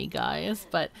horny guys,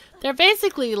 but they're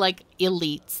basically like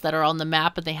elites that are on the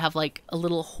map, and they have like a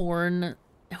little horn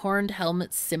horned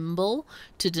helmet symbol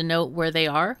to denote where they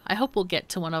are. I hope we'll get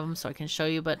to one of them so I can show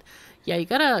you. But yeah, you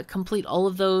gotta complete all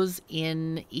of those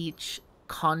in each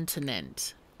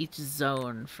continent, each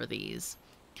zone for these.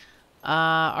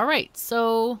 All right,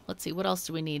 so let's see, what else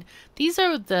do we need? These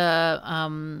are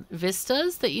the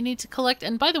vistas that you need to collect.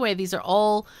 And by the way, these are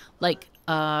all like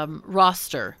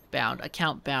roster bound,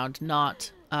 account bound,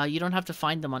 not you don't have to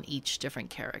find them on each different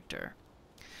character.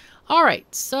 All right,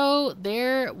 so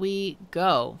there we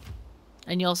go.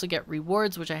 And you also get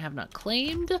rewards, which I have not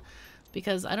claimed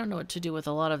because I don't know what to do with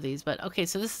a lot of these. But okay,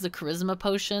 so this is a charisma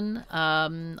potion.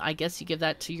 I guess you give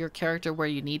that to your character where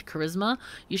you need charisma.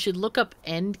 You should look up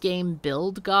end game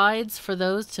build guides for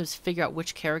those to figure out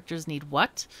which characters need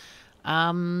what.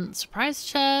 Surprise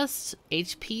chest,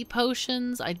 HP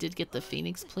potions. I did get the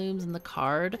phoenix plumes in the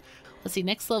card. Let's see,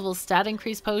 next level stat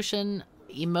increase potion,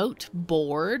 emote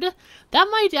board. That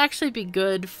might actually be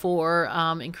good for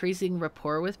increasing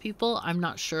rapport with people. I'm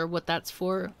not sure what that's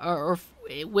for, or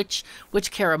which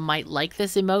Kara might like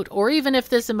this emote, or even if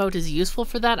this emote is useful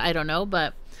for that. I don't know,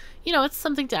 but you know, it's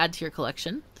something to add to your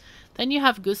collection. Then you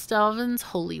have Gustavin's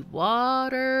Holy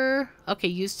Water. Okay,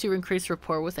 used to increase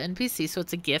rapport with NPC, so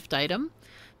it's a gift item.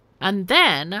 And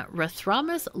then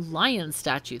Rathramus Lion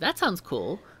Statue. That sounds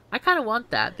cool. I kind of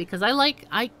want that because I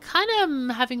kind of am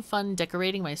having fun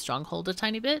decorating my stronghold a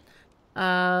tiny bit.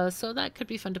 So that could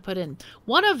be fun to put in.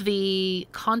 One of the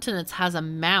continents has a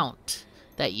mount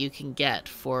that you can get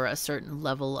for a certain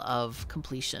level of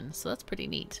completion. So that's pretty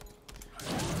neat.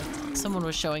 Someone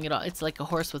was showing it all. It's like a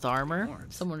horse with armor.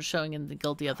 Someone was showing in the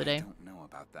guild the other day. I don't know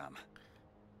about them.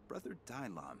 Brother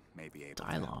Dylom may be able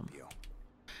to help you.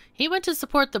 He went to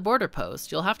support the border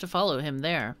post. You'll have to follow him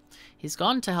there. He's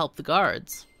gone to help the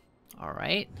guards. All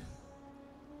right.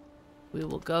 We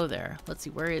will go there. Let's see,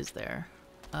 where is there?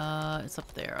 It's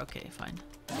up there. Okay, fine.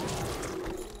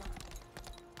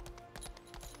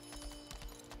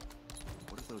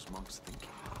 What are those monks thinking?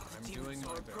 I'm doing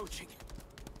my best.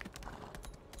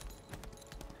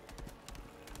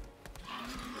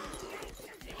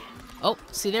 Oh,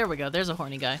 see, there we go. There's a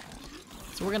horny guy.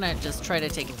 So we're gonna just try to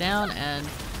take it down, and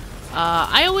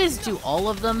I always do all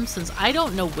of them since I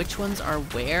don't know which ones are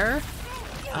where.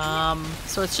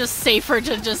 So it's just safer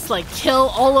to just like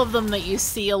kill all of them that you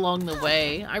see along the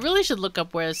way. I really should look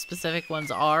up where specific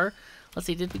ones are. Let's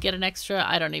see, did we get an extra?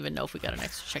 I don't even know if we got an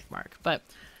extra check mark, but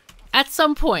at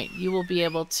some point you will be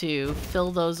able to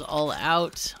fill those all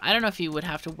out. I don't know if you would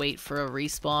have to wait for a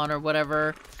respawn or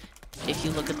whatever. If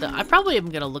you look at I probably am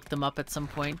going to look them up at some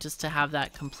point just to have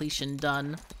that completion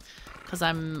done. Because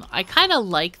I kind of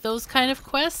like those kind of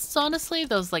quests, honestly.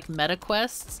 Those like meta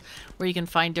quests where you can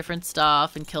find different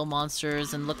stuff and kill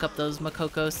monsters and look up those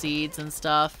Makoko seeds and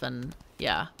stuff. And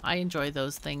yeah, I enjoy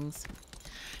those things.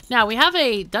 Now we have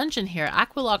a dungeon here,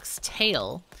 AQUILOK'S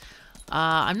Tale.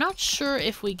 I'm not sure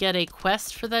if we get a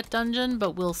quest for that dungeon,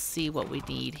 but we'll see what we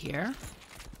need here.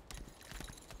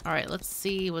 All right, let's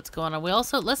see what's going on.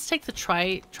 Let's take the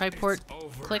triport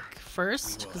click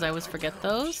first, because I always forget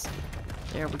those.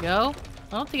 There we go.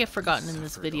 I don't think I've forgotten in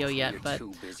this video yet, but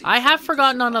I have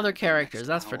forgotten on other characters.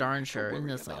 That's for darn sure.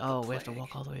 And it's like, oh, we have to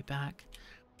walk all the way back.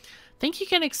 Think you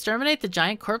can exterminate the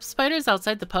giant corpse spiders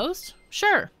outside the post?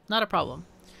 Sure, not a problem.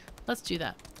 Let's do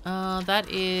that. That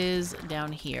is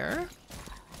down here.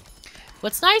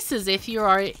 What's nice is if you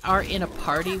are in a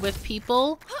party with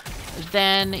people,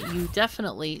 then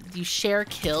you share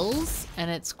kills, and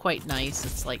it's quite nice.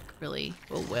 It's like really,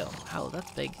 oh well, wow,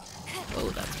 that's big. Oh,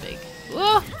 that's big.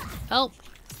 Whoa, help.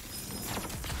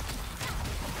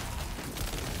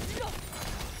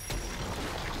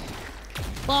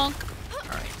 Bonk. All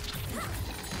right.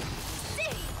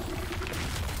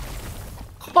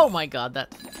 Oh my god,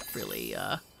 that really,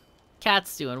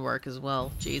 cat's doing work as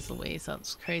well. Jeez Louise,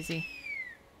 that's crazy.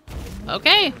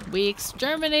 Okay, we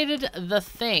exterminated the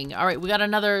thing. All right, we got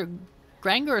another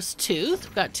Grangor's tooth.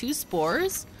 We got 2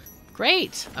 spores.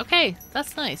 Great. Okay,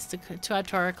 that's nice to add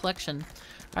to our collection.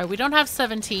 All right, we don't have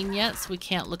 17 yet, so we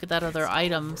can't look at that other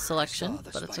item selection,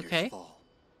 but it's okay. Fall.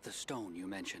 The stone you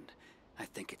mentioned, I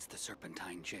think it's the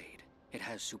serpentine jade. It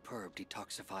has superb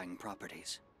detoxifying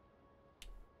properties.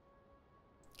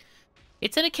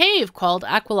 It's in a cave called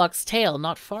AQUILOK'S Tale,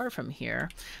 not far from here.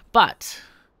 But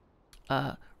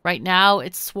right now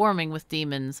it's swarming with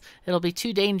demons. It'll be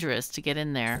too dangerous to get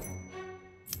in there.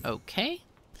 Okay.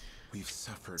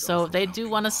 So they do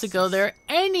want us to go there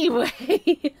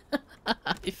anyway.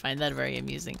 I find that very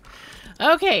amusing.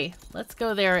 Okay, let's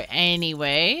go there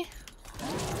anyway.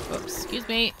 Oops, excuse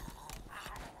me.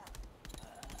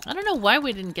 I don't know why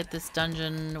we didn't get this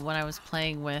dungeon when I was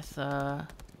playing with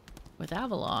with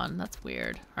Avalon. That's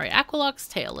weird. All right, AQUILOK'S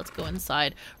tail. Let's go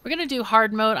inside. We're going to do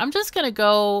hard mode. I'm just going to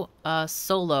go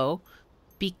solo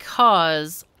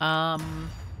because I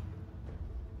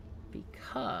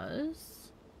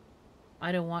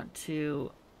don't want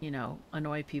to, you know,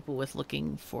 annoy people with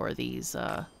looking for these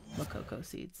Lococo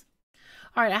seeds.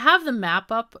 All right, I have the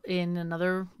map up in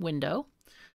another window.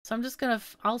 So I'm just going to,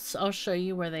 I'll show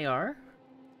you where they are.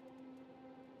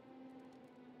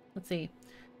 Let's see.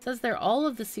 It says there all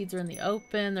of the seeds are in the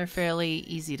open. They're fairly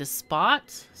easy to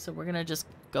spot. So we're going to just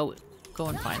go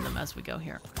and find them as we go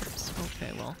here. Oops.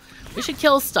 Okay, well, we should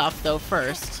kill stuff though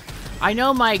first. I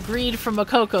know my greed for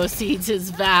Makoko seeds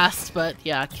is vast, but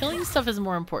yeah, killing stuff is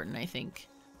more important, I think.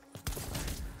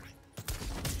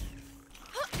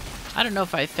 I don't know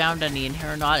if I found any in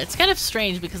here or not. It's kind of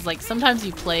strange because like sometimes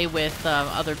you play with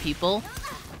other people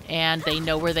and they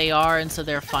know where they are and so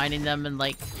they're finding them and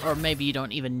like, or maybe you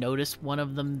don't even notice one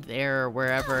of them there or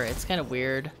wherever. It's kind of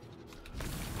weird.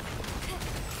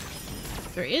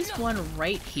 There is one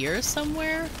right here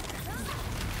somewhere.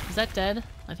 Is that dead?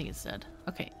 I think it's dead.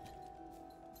 Okay.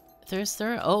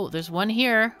 Oh, there's one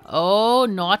here. Oh,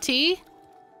 naughty.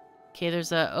 Okay,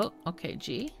 there's a, oh, okay,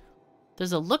 G.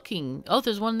 There's a looking, oh,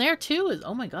 there's one there too.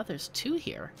 Oh my god, there's two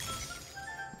here.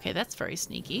 Okay, that's very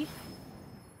sneaky.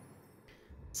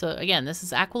 So again, this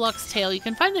is AQUILOK'S tail. You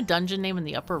can find the dungeon name in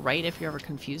the upper right if you're ever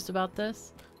confused about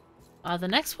this. The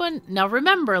next one, now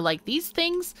remember, like these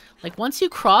things, like once you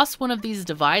cross one of these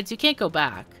divides, you can't go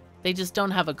back. They just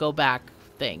don't have a go back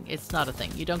thing. It's not a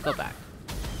thing. You don't go back.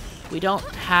 We don't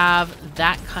have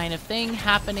that kind of thing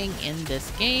happening in this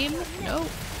game. Nope.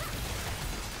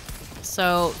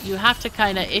 So you have to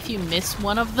kind of, if you miss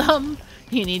one of them,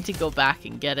 you need to go back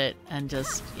and get it and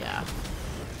just, yeah.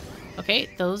 Okay,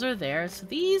 those are there. So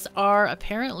these are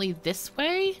apparently this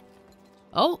way.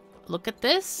 Oh, look at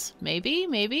this. Maybe,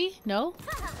 maybe, no.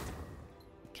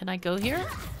 Can I go here?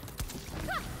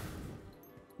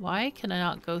 Why can I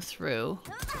not go through?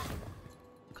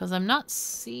 Because I'm not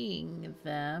seeing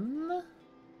them.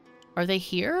 Are they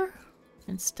here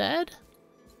instead?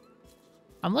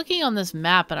 I'm looking on this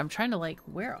map and I'm trying to like,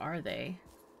 where are they?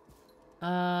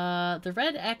 The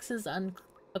red X's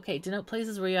okay, denote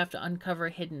places where you have to uncover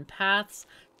hidden paths.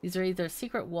 These are either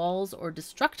secret walls or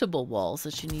destructible walls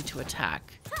that you need to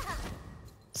attack.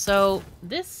 So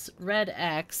this red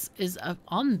X is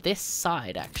on this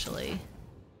side actually.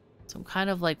 So I'm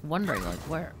kind of like wondering like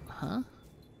where, huh?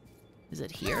 Is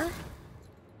it here?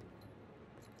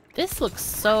 This looks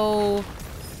so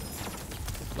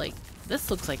like, this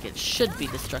looks like it should be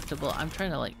destructible. I'm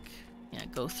trying to like, yeah,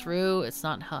 go through. It's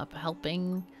not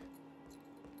helping.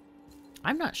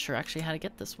 I'm not sure actually how to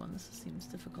get this one. This seems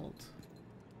difficult.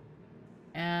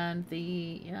 And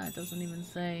the, yeah, it doesn't even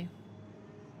say.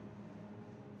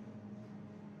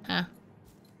 Huh.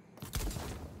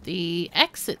 The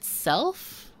X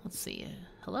itself, let's see.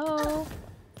 Hello?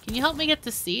 Can you help me get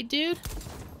the seed, dude?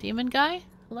 Demon guy?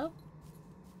 Hello?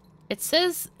 It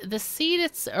says the seed,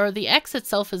 or the X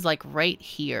itself is like right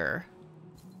here.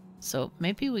 So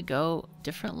maybe we go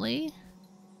differently.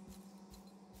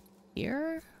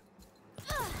 Here?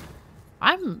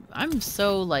 I'm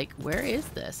so like, where is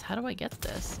this? How do I get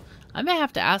this? I may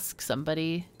have to ask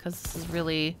somebody because this is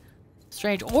really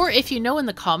strange. Or if you know in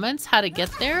the comments how to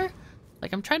get there,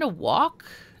 like I'm trying to walk,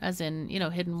 as in, you know,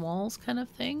 hidden walls kind of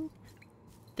thing.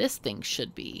 This thing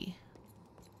should be.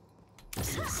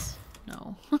 This is,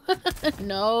 no.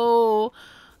 No.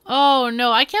 Oh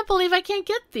no, I can't believe I can't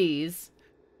get these.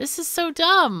 This is so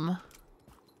dumb.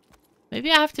 Maybe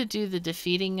I have to do the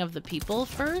defeating of the people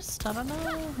first? I don't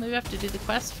know. Maybe I have to do the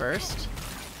quest first.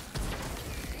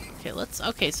 Okay,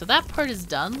 okay, so that part is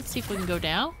done. Let's see if we can go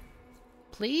down.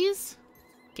 Please?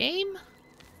 Game?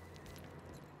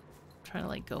 I'm trying to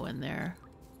like go in there.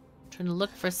 I'm trying to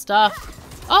look for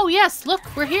stuff. Oh yes, look,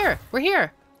 we're here. We're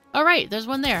here. All right, there's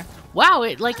one there. Wow,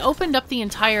 it like opened up the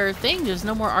entire thing. There's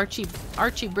no more Archie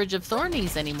Bridge of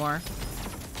Thornies anymore.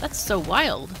 That's so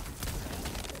wild.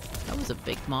 That was a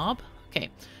big mob. Okay,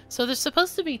 so there's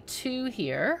supposed to be two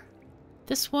here.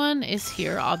 This one is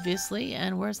here, obviously,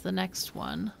 and where's the next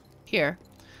one? Here.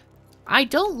 I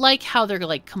don't like how they're,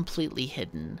 like, completely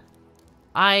hidden.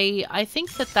 I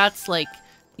think that that's, like,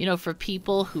 you know, for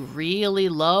people who really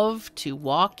love to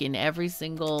walk in every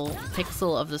single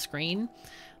pixel of the screen.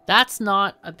 That's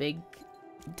not a big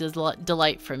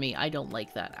delight for me. I don't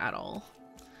like that at all.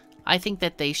 I think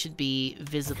that they should be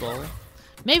visible.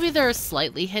 Maybe they're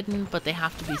slightly hidden, but they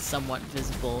have to be somewhat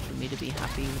visible for me to be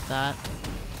happy with that.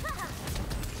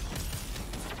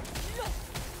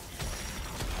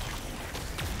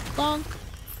 Bonk.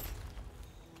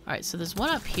 Alright, so there's one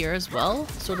up here as well.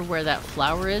 Sort of where that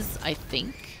flower is, I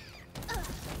think.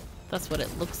 That's what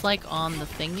it looks like on the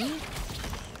thingy.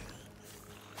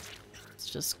 Let's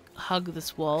just hug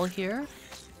this wall here.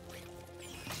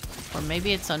 Or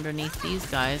maybe it's underneath these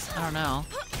guys. I don't know.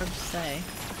 Hard to say.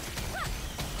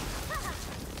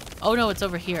 Oh no, it's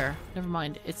over here. Never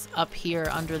mind. It's up here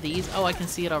under these. Oh, I can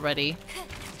see it already.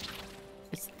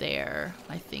 It's there,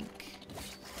 I think.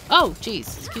 Oh,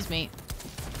 jeez. Excuse me.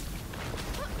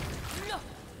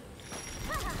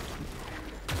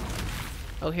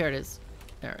 Oh, here it is.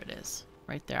 There it is.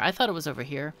 Right there. I thought it was over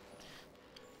here.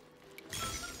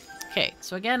 Okay,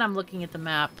 so again, I'm looking at the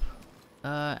map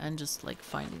and just like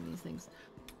finding these things.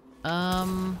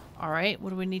 Alright, what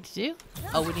do we need to do?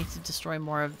 Oh, we need to destroy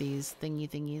more of these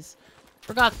thingies.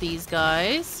 Forgot these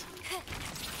guys.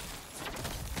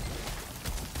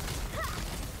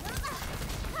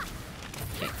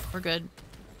 Okay, we're good.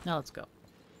 Now let's go.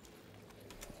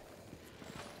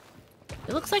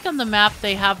 It looks like on the map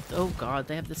they have... Oh god,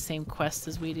 they have the same quest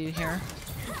as we do here.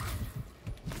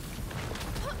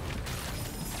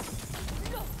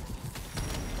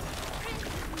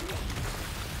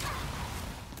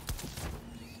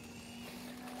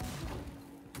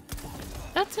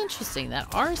 That's interesting, that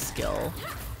R skill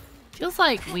feels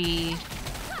like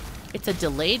it's a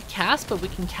delayed cast, but we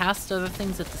can cast other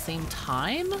things at the same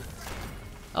time.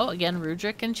 Oh, again,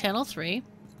 Rudrick in Channel 3.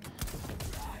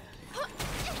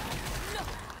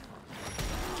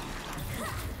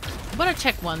 I want to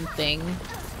check one thing.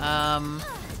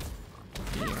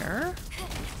 Here.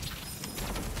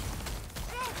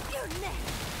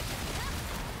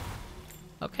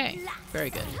 Okay, very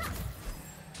good.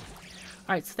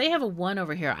 Alright, so they have a 1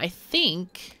 over here. I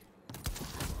think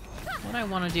what I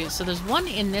want to do... So there's one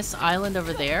in this island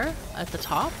over there at the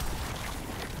top.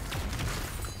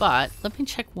 But let me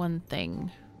check one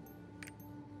thing.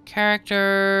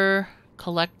 Character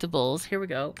collectibles. Here we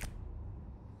go.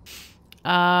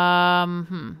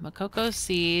 Makoko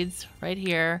seeds right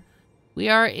here. We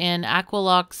are in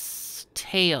AQUILOK'S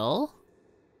tail.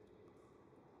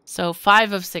 So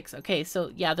 5 of 6. Okay,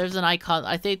 so yeah, there's an icon.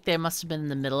 I think they must have been in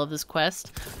the middle of this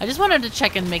quest. I just wanted to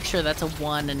check and make sure that's a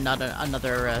 1 and not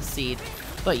another seed.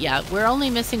 But yeah, we're only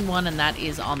missing 1, and that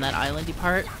is on that islandy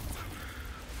part.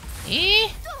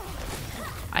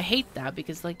 I hate that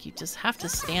because like you just have to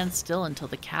stand still until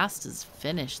the cast is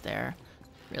finished there.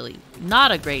 Really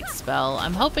not a great spell.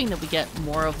 I'm hoping that we get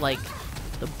more of like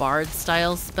the bard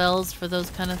style spells for those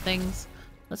kind of things.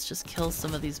 Let's just kill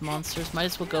some of these monsters. Might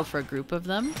as well go for a group of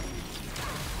them.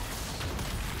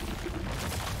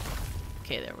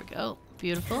 Okay, there we go.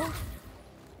 Beautiful.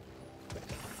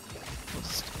 We'll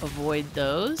just avoid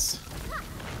those.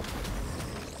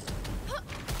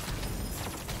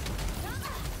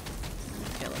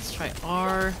 Okay, let's try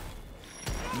R.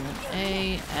 And then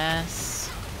A, S,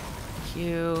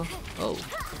 Q. Oh.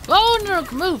 Oh, no,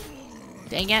 move!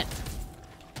 Dang it.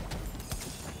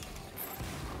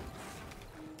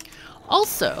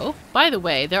 Also, by the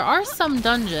way, there are some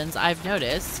dungeons I've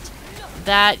noticed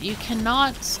that you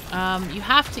cannot, you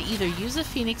have to either use a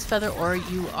phoenix feather or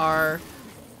you are,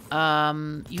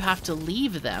 you have to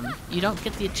leave them. You don't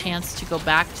get the chance to go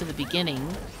back to the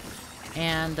beginning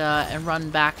and run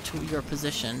back to your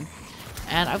position.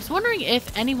 And I was wondering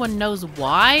if anyone knows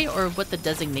why or what the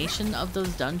designation of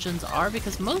those dungeons are,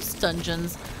 because most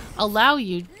dungeons allow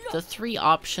you the 3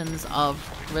 options of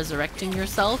resurrecting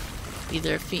yourself.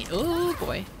 Either oh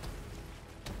boy.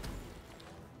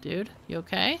 Dude, you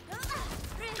okay?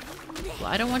 Well,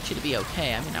 I don't want you to be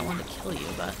okay. I mean, I want to kill you,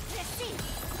 but...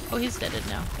 Oh, he's deaded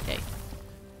now. Okay.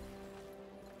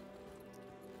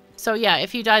 So yeah,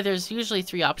 if you die, there's usually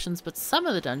 3 options, but some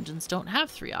of the dungeons don't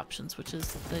have 3 options, which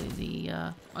is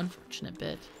the unfortunate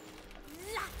bit.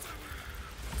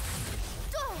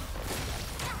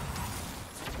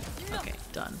 Okay,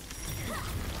 done.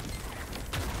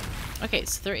 Okay,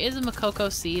 so there is a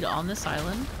Makoko seed on this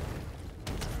island.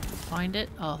 Find it.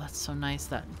 Oh, that's so nice.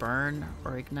 That burn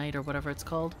or ignite or whatever it's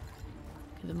called.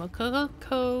 Okay, the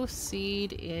Makoko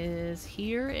seed is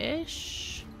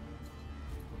here-ish.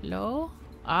 Hello?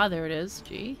 Ah, there it is.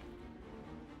 G.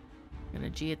 I'm gonna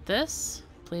G at this.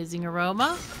 Blazing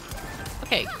aroma.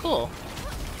 Okay, cool.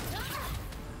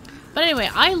 But anyway,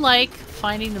 I like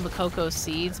finding the Makoko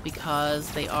seeds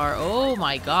because they are... Oh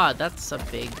my god, that's a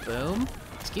big boom.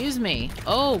 Excuse me.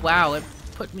 Oh, wow. It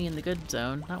put me in the good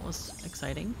zone. That was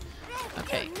exciting.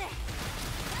 Okay.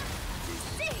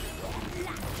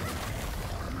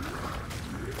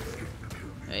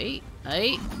 Hey,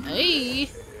 hey, hey!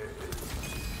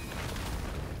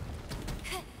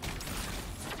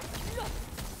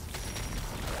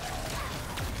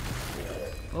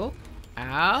 Oh,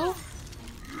 ow.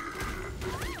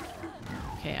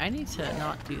 Okay, I need to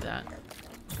not do that.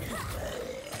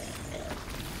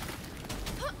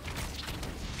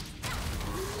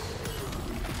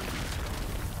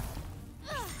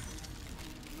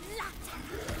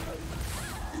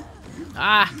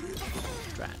 Ah!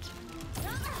 Drat.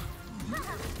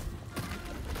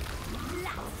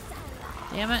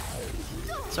 Damn it.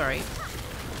 Sorry.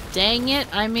 Dang it,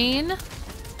 I mean.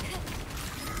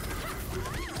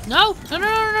 No! No, no,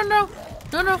 no, no, no!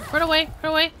 No, no, run away,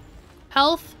 run away.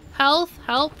 Health, health,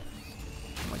 help.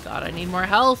 Oh my god, I need more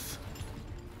health.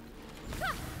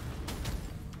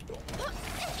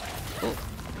 Oh,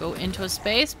 go into a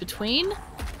space between.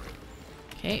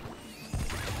 Okay.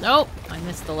 Nope, I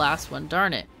missed the last one,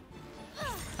 darn it.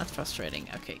 That's frustrating,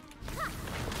 okay.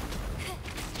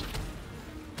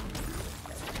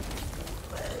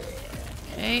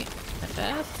 Okay,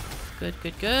 FF. Good,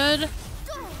 good, good.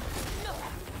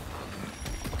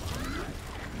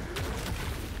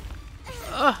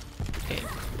 Ugh. Okay.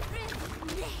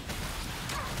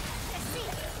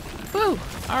 Whew.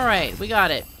 Alright, we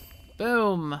got it.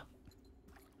 Boom.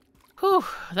 Whew,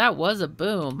 that was a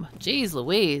boom. Jeez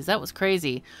Louise, that was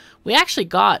crazy. We actually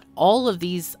got all of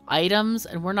these items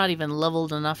and we're not even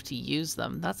leveled enough to use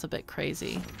them. That's a bit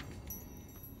crazy.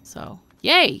 So,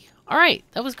 yay! Alright,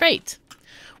 that was great.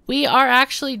 We are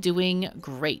actually doing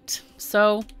great.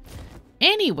 So,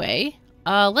 anyway,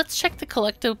 let's check the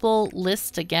collectible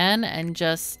list again and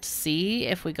just see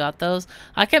if we got those.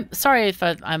 Sorry if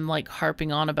I'm like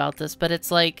harping on about this, but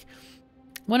it's like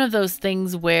one of those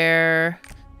things where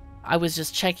I was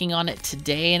just checking on it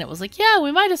today and it was like, yeah,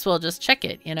 we might as well just check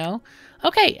it, you know?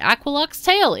 Okay, AQUILOK'S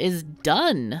tale is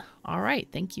done. All right,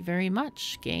 thank you very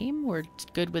much, game. We're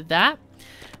good with that.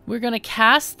 We're going to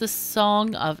cast the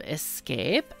Song of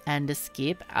Escape and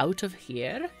escape out of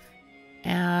here.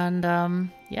 And,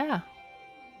 yeah.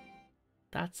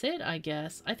 That's it, I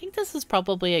guess. I think this is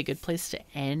probably a good place to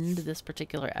end this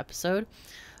particular episode.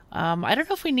 I don't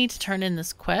know if we need to turn in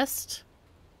this quest.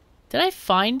 Did I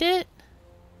find it?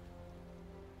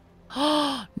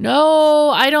 Oh, no,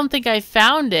 I don't think I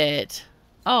found it.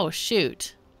 Oh,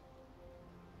 shoot.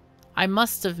 I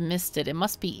must have missed it. It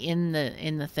must be in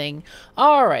the thing.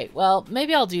 All right. Well,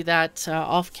 maybe I'll do that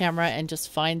off camera and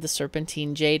just find the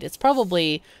serpentine jade. It's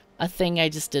probably a thing I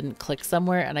just didn't click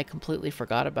somewhere and I completely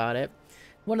forgot about it.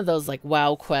 One of those like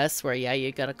WoW quests where, yeah,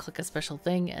 you got to click a special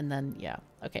thing and then, yeah.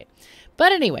 Okay.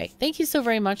 But anyway, thank you so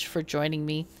very much for joining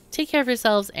me. Take care of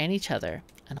yourselves and each other,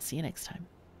 and I'll see you next time.